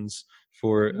champions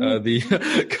for the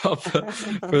COP,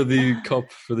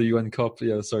 for the UN COP.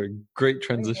 Yeah, sorry, great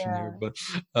transition here, but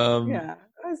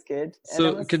that's good.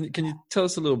 So can you tell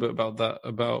us a little bit about that,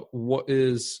 about what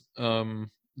is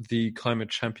the Climate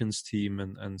Champions team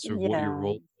and sort of what your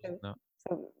role is now?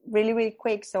 So really, really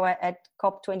quick. So at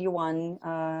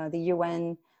COP21, the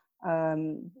UN,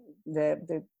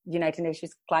 the United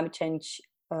Nations Climate Change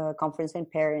Conference in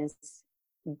Paris,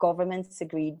 governments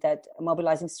agreed that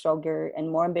mobilizing stronger and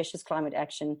more ambitious climate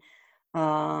action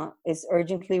is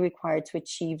urgently required to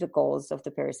achieve the goals of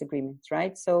the Paris Agreement,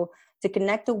 right? So to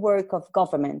connect the work of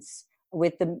governments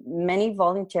with the many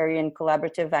voluntary and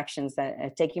collaborative actions that are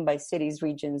taken by cities,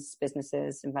 regions,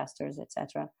 businesses, investors,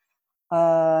 etc.,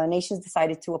 nations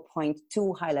decided to appoint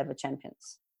 2 high-level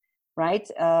champions, right?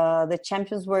 The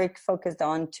champions' work focused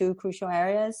on 2 crucial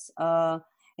areas: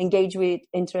 engage with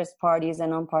interest parties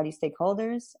and non-party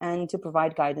stakeholders, and to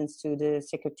provide guidance to the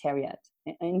Secretariat.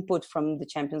 Input from the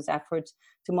champions' efforts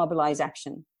to mobilize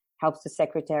action helps the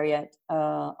Secretariat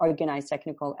organize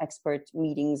technical expert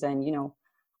meetings and,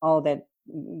 all that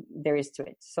there is to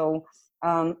it. So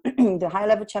the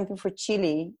high-level champion for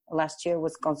Chile last year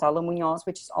was Gonzalo Munoz,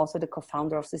 which is also the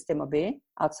co-founder of Sistema B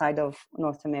outside of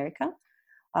North America.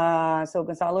 So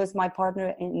Gonzalo is my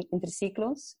partner in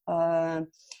Interciclos,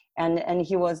 and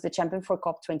he was the champion for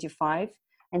COP25.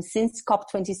 And since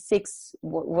COP26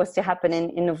 was to happen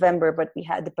in November, but we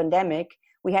had the pandemic,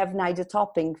 we have Nigel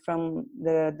Topping from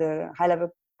the high-level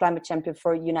climate champion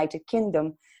for United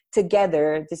Kingdom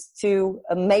together, these 2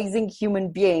 amazing human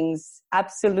beings,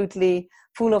 absolutely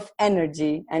full of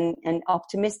energy and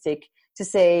optimistic, to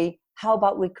say, how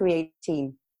about we create a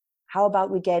team? How about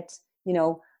we get,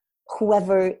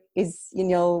 whoever is,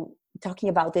 talking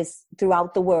about this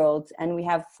throughout the world, and we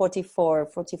have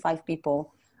 45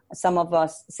 people, some of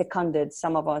us seconded,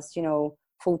 some of us,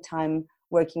 full-time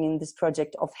working in this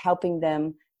project of helping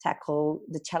them tackle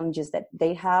the challenges that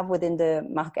they have within the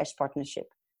Marrakesh Partnership.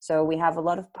 So we have a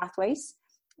lot of pathways.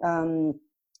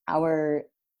 Our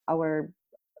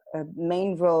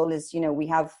main role is, we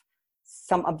have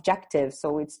some objectives.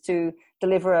 So it's to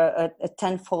deliver a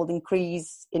 10-fold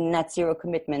increase in net zero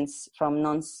commitments from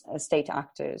non-state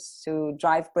actors, to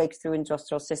drive breakthrough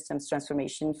industrial systems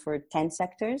transformation for 10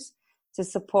 sectors, to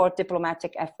support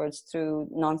diplomatic efforts through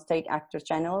non-state actor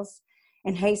channels,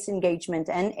 enhance engagement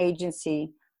and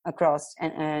agency across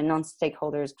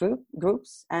non-stakeholders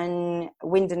groups, and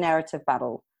win the narrative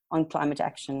battle on climate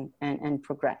action and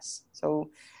progress. So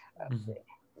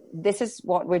this is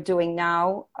what we're doing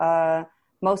now.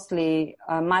 Mostly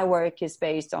my work is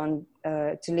based on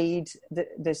to lead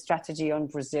the strategy on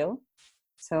Brazil.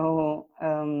 So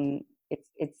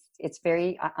it's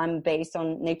very, I'm based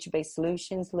on nature-based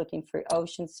solutions, looking for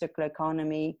oceans, circular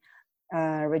economy,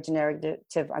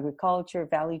 regenerative agriculture,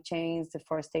 value chains,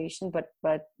 deforestation, but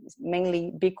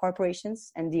mainly big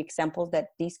corporations and the examples that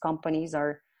these companies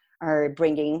are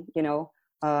bringing,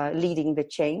 leading the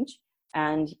change,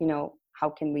 and how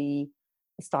can we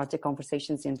start the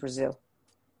conversations in Brazil.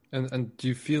 And do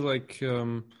you feel like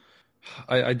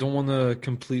I don't want to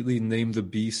completely name the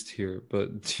beast here,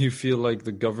 but do you feel like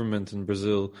the government in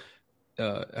Brazil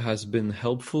has been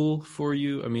helpful for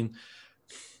you? I mean,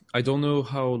 I don't know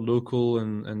how local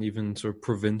and even sort of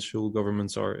provincial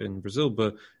governments are in Brazil,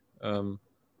 but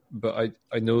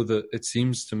I know that it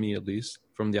seems to me, at least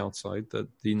from the outside, that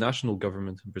the national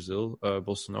government in Brazil,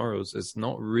 Bolsonaro's, is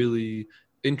not really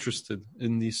interested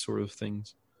in these sort of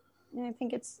things. I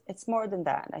think it's more than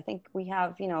that. I think we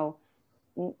have,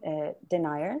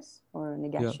 deniers or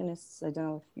negationists. Yeah. I don't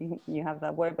know if you have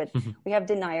that word, but we have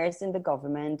deniers in the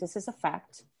government. This is a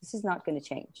fact. This is not going to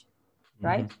change.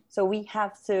 Right? So we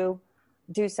have to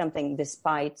do something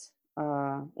despite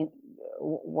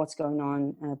what's going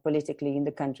on politically in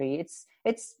the country.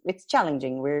 It's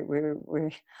challenging.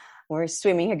 We're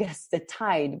swimming against the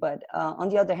tide, but on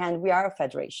the other hand, we are a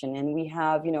federation, and we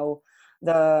have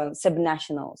the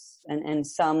subnationals and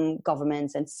some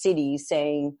governments and cities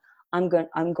saying, I'm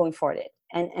going for it.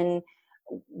 And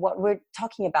what we're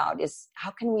talking about is,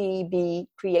 how can we be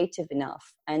creative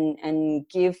enough and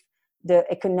give the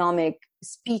economic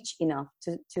speech enough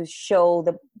to show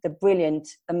the brilliant,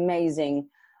 amazing,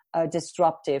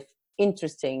 disruptive,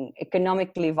 interesting,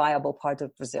 economically viable part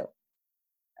of Brazil.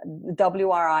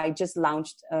 WRI just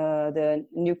launched the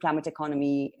new climate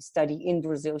economy study in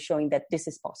Brazil, showing that this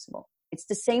is possible. It's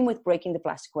the same with breaking the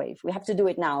plastic wave. We have to do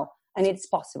it now, and it's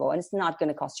possible, and it's not going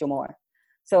to cost you more.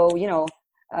 So,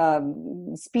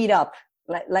 speed up.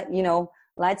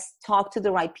 Let's talk to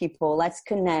the right people. Let's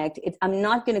connect. I'm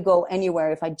not going to go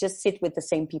anywhere if I just sit with the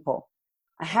same people.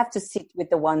 I have to sit with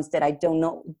the ones that I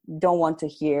don't want to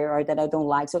hear, or that I don't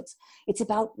like. So it's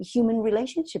about human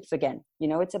relationships again.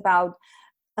 It's about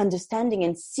understanding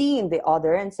and seeing the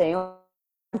other and saying, oh,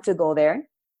 I have to go there.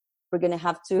 We're going to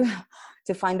have to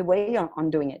find a way on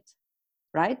doing it.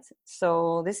 Right?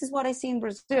 So this is what I see in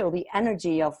Brazil. The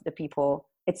energy of the people,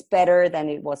 it's better than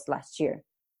it was last year.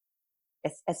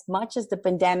 As much as the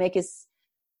pandemic is,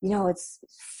 it's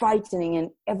frightening and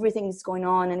everything is going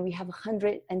on, and we have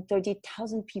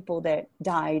 130,000 people that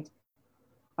died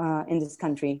in this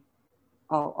country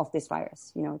of this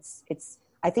virus.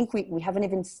 I think we haven't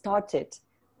even started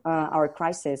our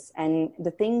crisis. And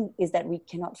the thing is that we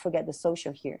cannot forget the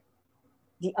social here.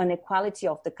 The inequality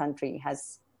of the country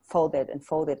has folded and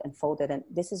folded and folded, and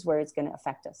this is where it's going to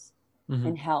affect us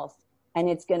in health, and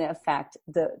it's going to affect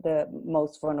the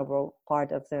most vulnerable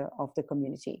part of the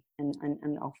community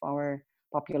and of our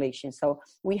population. So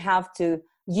we have to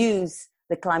use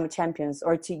the climate champions,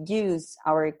 or to use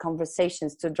our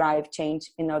conversations to drive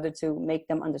change in order to make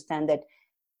them understand that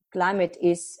climate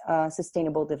is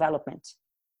sustainable development.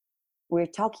 We're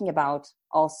talking about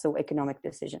also economic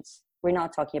decisions. We're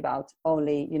not talking about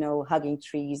only, hugging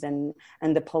trees and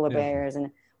the polar bears.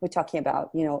 And we're talking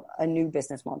about, a new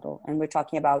business model. And we're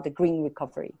talking about the green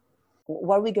recovery.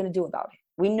 What are we going to do about it?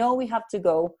 We know we have to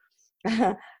go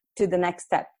to the next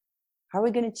step. How are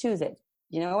we going to choose it?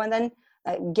 And then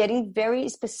getting very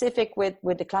specific with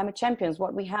the climate champions,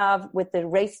 what we have with the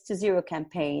Race to Zero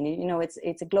campaign.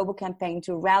 It's a global campaign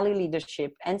to rally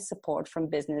leadership and support from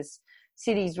business,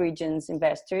 cities, regions,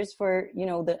 investors for,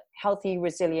 the healthy,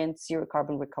 resilient, zero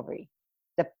carbon recovery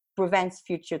that prevents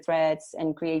future threats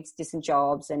and creates decent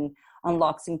jobs and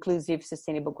unlocks inclusive,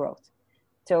 sustainable growth.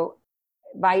 So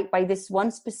by this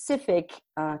one specific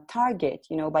target,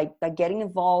 by getting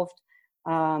involved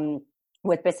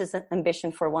with Business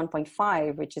Ambition for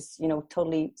 1.5, which is,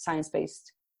 totally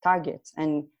science-based target.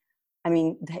 And I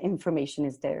mean, the information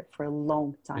is there for a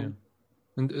long time.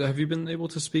 Yeah. And have you been able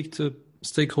to speak to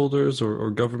stakeholders or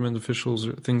government officials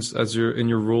or things as you're in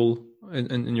your role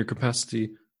in your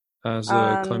capacity as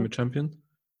a climate champion?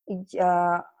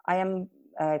 I am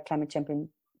a climate champion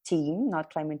team,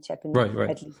 not climate champion right.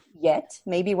 at least yet.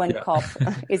 Maybe when COP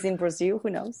is in Brazil, who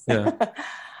knows? Yeah.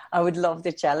 I would love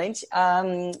the challenge.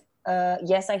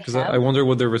 Yes, I have. Because I wonder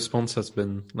what their response has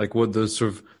been, like what the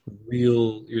sort of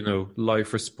real,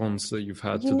 life response that you've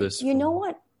had to this. You know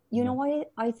what?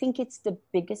 I think it's the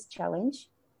biggest challenge.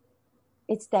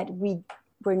 It's that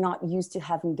we're not used to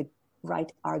having the right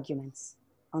arguments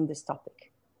on this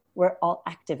topic. We're all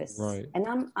activists, right.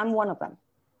 And I'm one of them.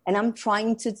 And I'm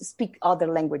trying to speak other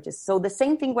languages. So the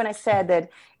same thing when I said that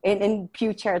in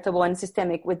Pew Charitable and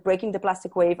Systemic with Breaking the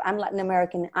Plastic Wave, I'm Latin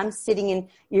American, I'm sitting in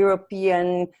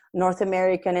European, North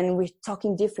American, and we're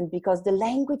talking different because the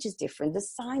language is different, the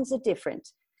signs are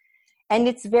different. And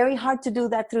it's very hard to do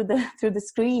that through the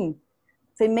screen.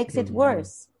 So it makes it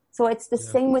worse. So it's the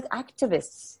same with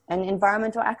activists and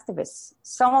environmental activists.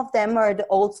 Some of them are the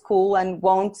old school and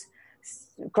won't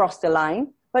cross the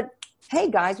line. But hey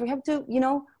guys, we have to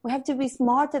be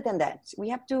smarter than that. We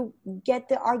have to get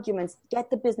the arguments, get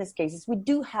the business cases. We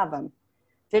do have them.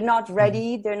 They're not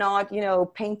ready. They're not,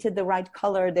 painted the right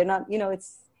color. They're not,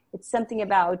 it's something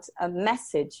about a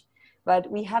message, but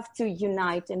we have to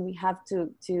unite and we have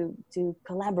to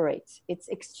collaborate. It's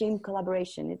extreme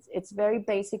collaboration. It's very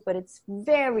basic, but it's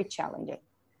very challenging.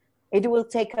 It will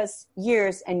take us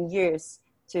years and years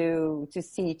to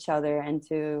see each other and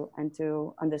to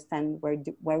understand where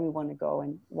we want to go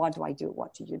and what do I do,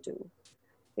 what do you do.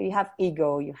 So you have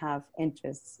ego, you have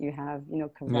interests, you have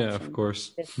corruption. Yeah, of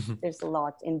course. There's a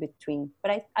lot in between.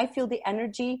 But I feel the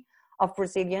energy of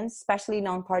Brazilians, especially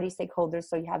non-party stakeholders.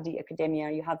 So you have the academia,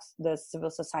 you have the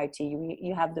civil society,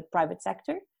 you have the private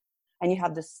sector, and you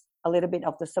have a little bit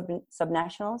of the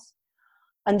subnationals,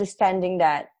 understanding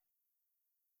that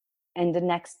in the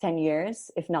next 10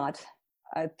 years, if not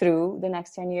through the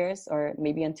next 10 years, or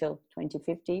maybe until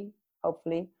 2050,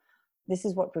 hopefully, this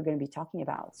is what we're going to be talking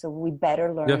about. So we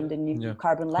better learn the new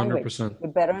carbon language. 100%. We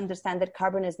better understand that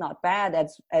carbon is not bad,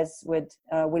 as would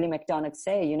Willie McDonough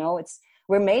say.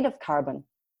 We're made of carbon,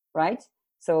 right?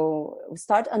 So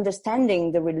start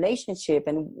understanding the relationship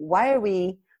and why are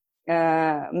we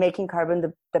making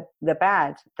carbon the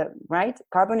bad, right?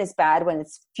 Carbon is bad when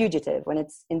it's fugitive, when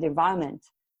it's in the environment.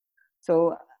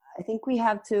 So I think we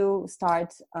have to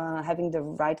start having the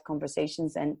right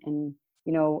conversations and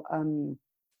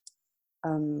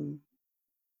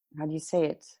how do you say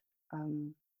it?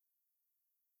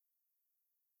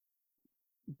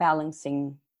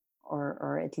 Balancing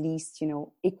or at least,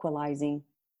 equalizing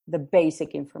the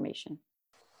basic information.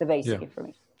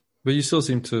 Information. But you still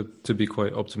seem to be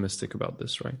quite optimistic about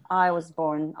this, right? I was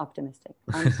born optimistic.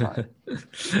 I'm sorry.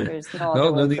 There's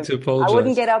no need to apologize. I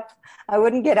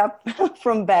wouldn't get up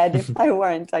from bed if I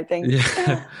weren't, I think.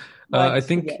 Yeah. I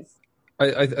think yes.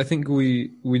 I think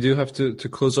we do have to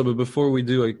close up, but before we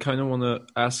do, I kind of want to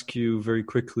ask you very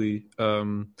quickly,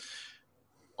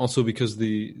 also because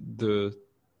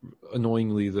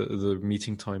annoyingly the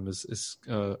meeting time is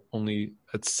only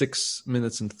at 6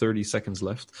 minutes and 30 seconds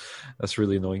left. That's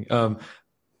really annoying.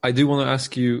 I do want to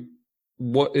ask you,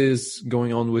 what is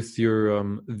going on with your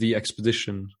the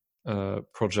expedition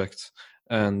project,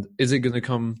 And is it going to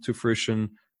come to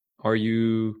fruition? Are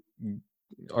you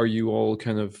all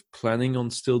kind of planning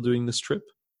on still doing this trip?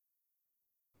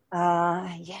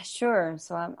 Yeah, sure.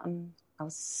 So I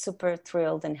was super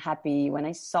thrilled and happy when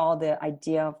I saw the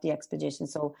idea of the expedition.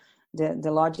 So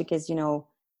the logic is,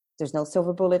 there's no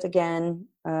silver bullet again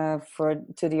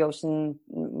to the ocean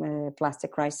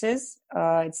plastic crisis.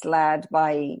 It's led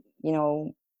by,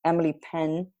 Emily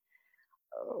Penn,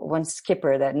 one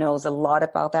skipper that knows a lot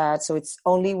about that. So it's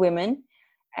only women,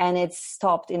 and it's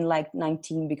stopped in like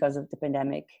 19 because of the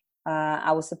pandemic.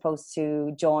 I was supposed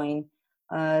to join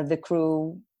the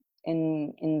crew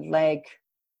in leg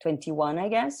 21, I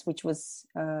guess, which was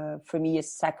for me a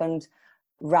second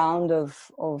round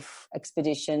of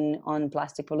expedition on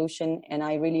plastic pollution, and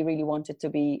I really, really wanted to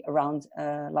be around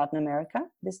Latin America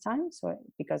this time. So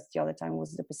because the other time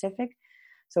was the Pacific,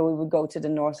 so we would go to the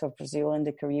north of Brazil and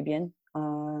the Caribbean,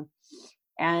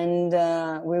 and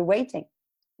we're waiting.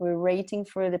 We're waiting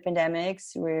for the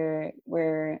pandemics.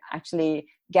 We're actually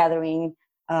gathering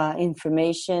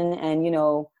information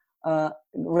and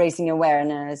raising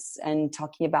awareness and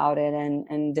talking about it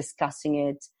and discussing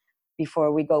it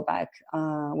before we go back.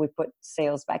 We put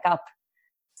sails back up.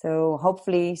 So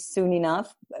hopefully soon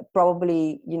enough,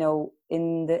 probably,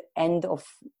 in the end of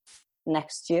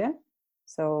next year.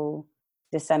 So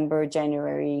December,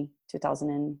 January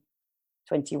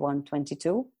 2021,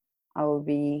 22, I will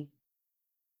be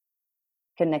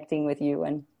connecting with you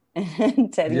and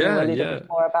telling you a little bit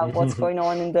more about what's going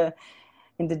on in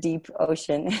the deep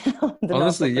ocean.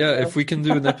 Honestly, if we can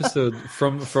do an episode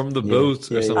from the boat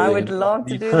or something. I would love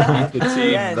to do that. The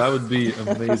team, yes. That would be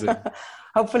amazing.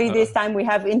 Hopefully this time we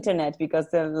have internet, because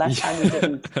the last time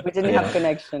we didn't have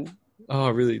connection. Oh,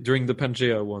 really? During the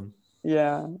Pangea one?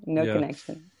 Yeah, no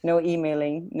connection, no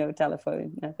emailing, no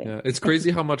telephone, nothing. Yeah, it's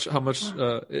crazy how much I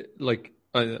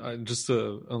just a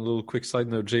little quick side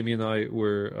note. Jamie and I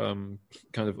were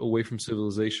kind of away from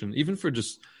civilization, even for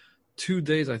just 2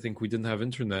 days. I think we didn't have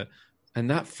internet, and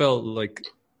that felt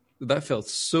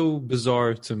so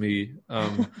bizarre to me.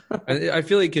 And I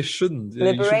feel like it shouldn't.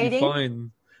 Liberating. You should be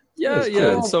fine. Yeah,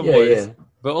 in some ways. Yeah.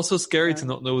 But also scary to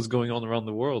not know what's going on around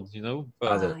the world,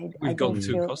 But we've gotten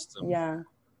too accustomed. Yeah,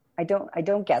 I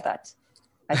don't get that.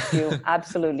 I feel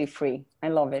absolutely free. I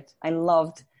love it. I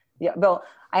loved. Yeah, well,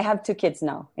 I have 2 kids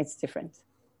now. It's different.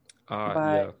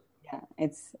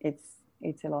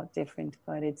 It's a lot different,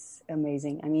 but it's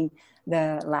amazing. I mean,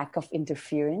 the lack of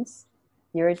interference.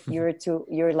 You're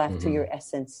left to your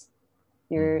essence.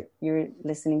 You're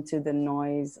listening to the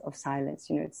noise of silence.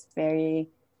 It's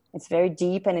very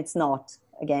deep, and it's not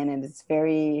again, and it's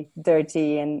very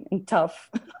dirty and tough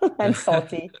and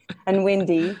salty and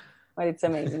windy, but it's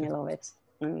amazing. I love it.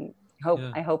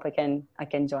 I hope I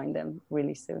can join them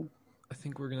really soon. I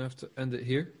think we're going to have to end it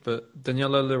here. But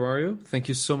Daniela Lerario, thank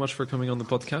you so much for coming on the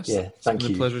podcast. Yeah, thank you. It's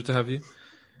been a pleasure to have you.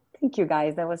 Thank you,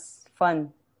 guys. That was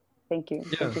fun. Thank you.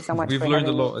 Yeah, thank you so much. We've learned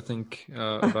a lot, I think,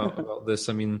 about this.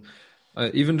 I mean,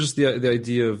 even just the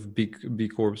idea of B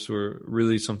Corps were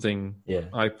really something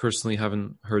I personally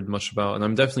haven't heard much about. And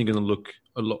I'm definitely going to look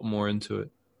a lot more into it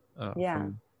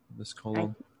from this call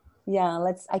on.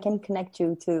 I can connect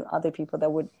you to other people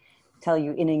that would tell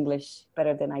you in English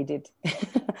better than I did.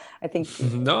 I think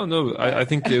no I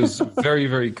think it was very,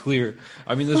 very clear.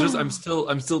 I mean, it's just I'm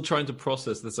still trying to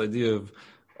process this idea of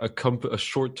a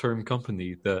short-term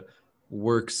company that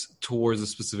works towards a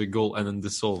specific goal and then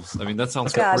dissolves. I mean, that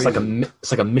sounds crazy.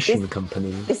 It's like a mission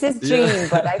company. This is dream,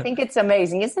 but I think it's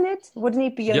amazing, isn't it? Wouldn't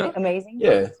it be amazing?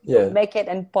 Yeah. Make it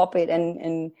and pop it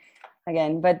and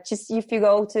again, but just if you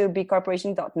go to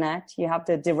bcorporation.net, you have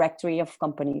the directory of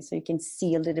companies, so you can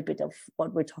see a little bit of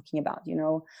what we're talking about,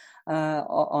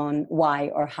 on why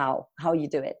or how you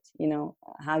do it,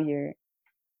 how your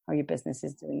business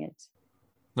is doing it.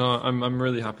 No, I'm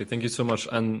really happy. Thank you so much.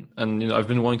 And I've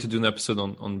been wanting to do an episode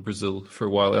on Brazil for a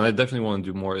while, and I definitely want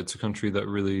to do more. It's a country that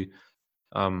really,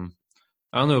 I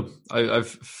don't know,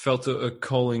 I've felt a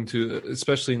calling to,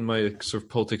 especially in my sort of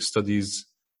politics studies.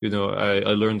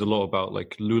 I learned a lot about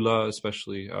like Lula,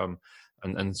 especially,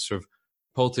 and sort of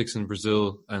politics in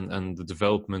Brazil and the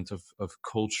development of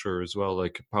culture as well,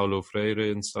 like Paulo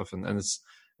Freire and stuff. And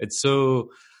it's so,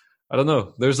 I don't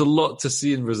know, there's a lot to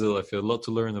see in Brazil. I feel a lot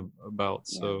to learn about.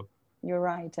 So you're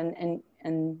right. And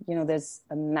there's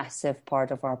a massive part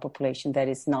of our population that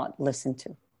is not listened to.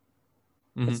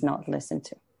 Mm-hmm. It's not listened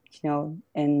to,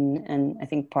 and I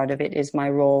think part of it is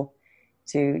my role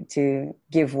to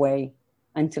give way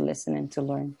and to listen and to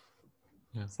learn.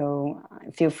 Yeah. So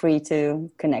feel free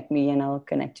to connect me, and I'll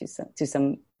connect you to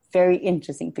some very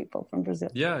interesting people from Brazil.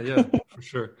 Yeah, for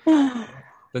sure.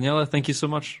 Daniela, thank you so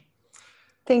much.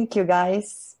 Thank you,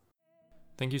 guys.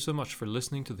 Thank you so much for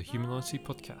listening to the Human Odyssey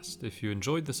podcast. If you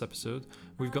enjoyed this episode,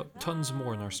 we've got tons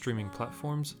more on our streaming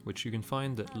platforms, which you can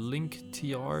find at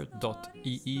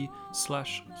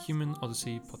linktr.ee/Human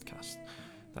Odyssey podcast.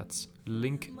 That's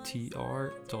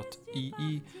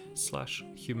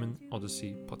linktr.ee/Human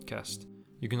Odyssey podcast.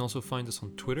 You can also find us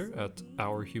on Twitter at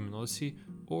Our Human Odyssey,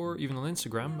 or even on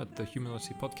Instagram at the Human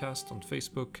Odyssey podcast, on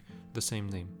Facebook, the same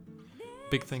name.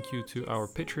 Big thank you to our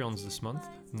Patreons this month,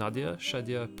 Nadia,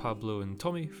 Shadia, Pablo, and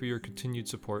Tommy, for your continued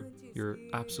support. You're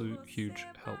absolute huge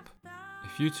help.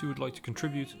 If you too would like to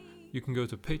contribute, you can go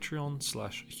to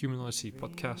Patreon/Human Odyssey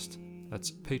podcast. That's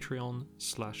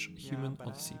Patreon/Human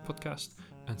Odyssey podcast,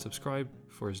 and subscribe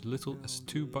for as little as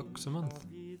 $2 a month.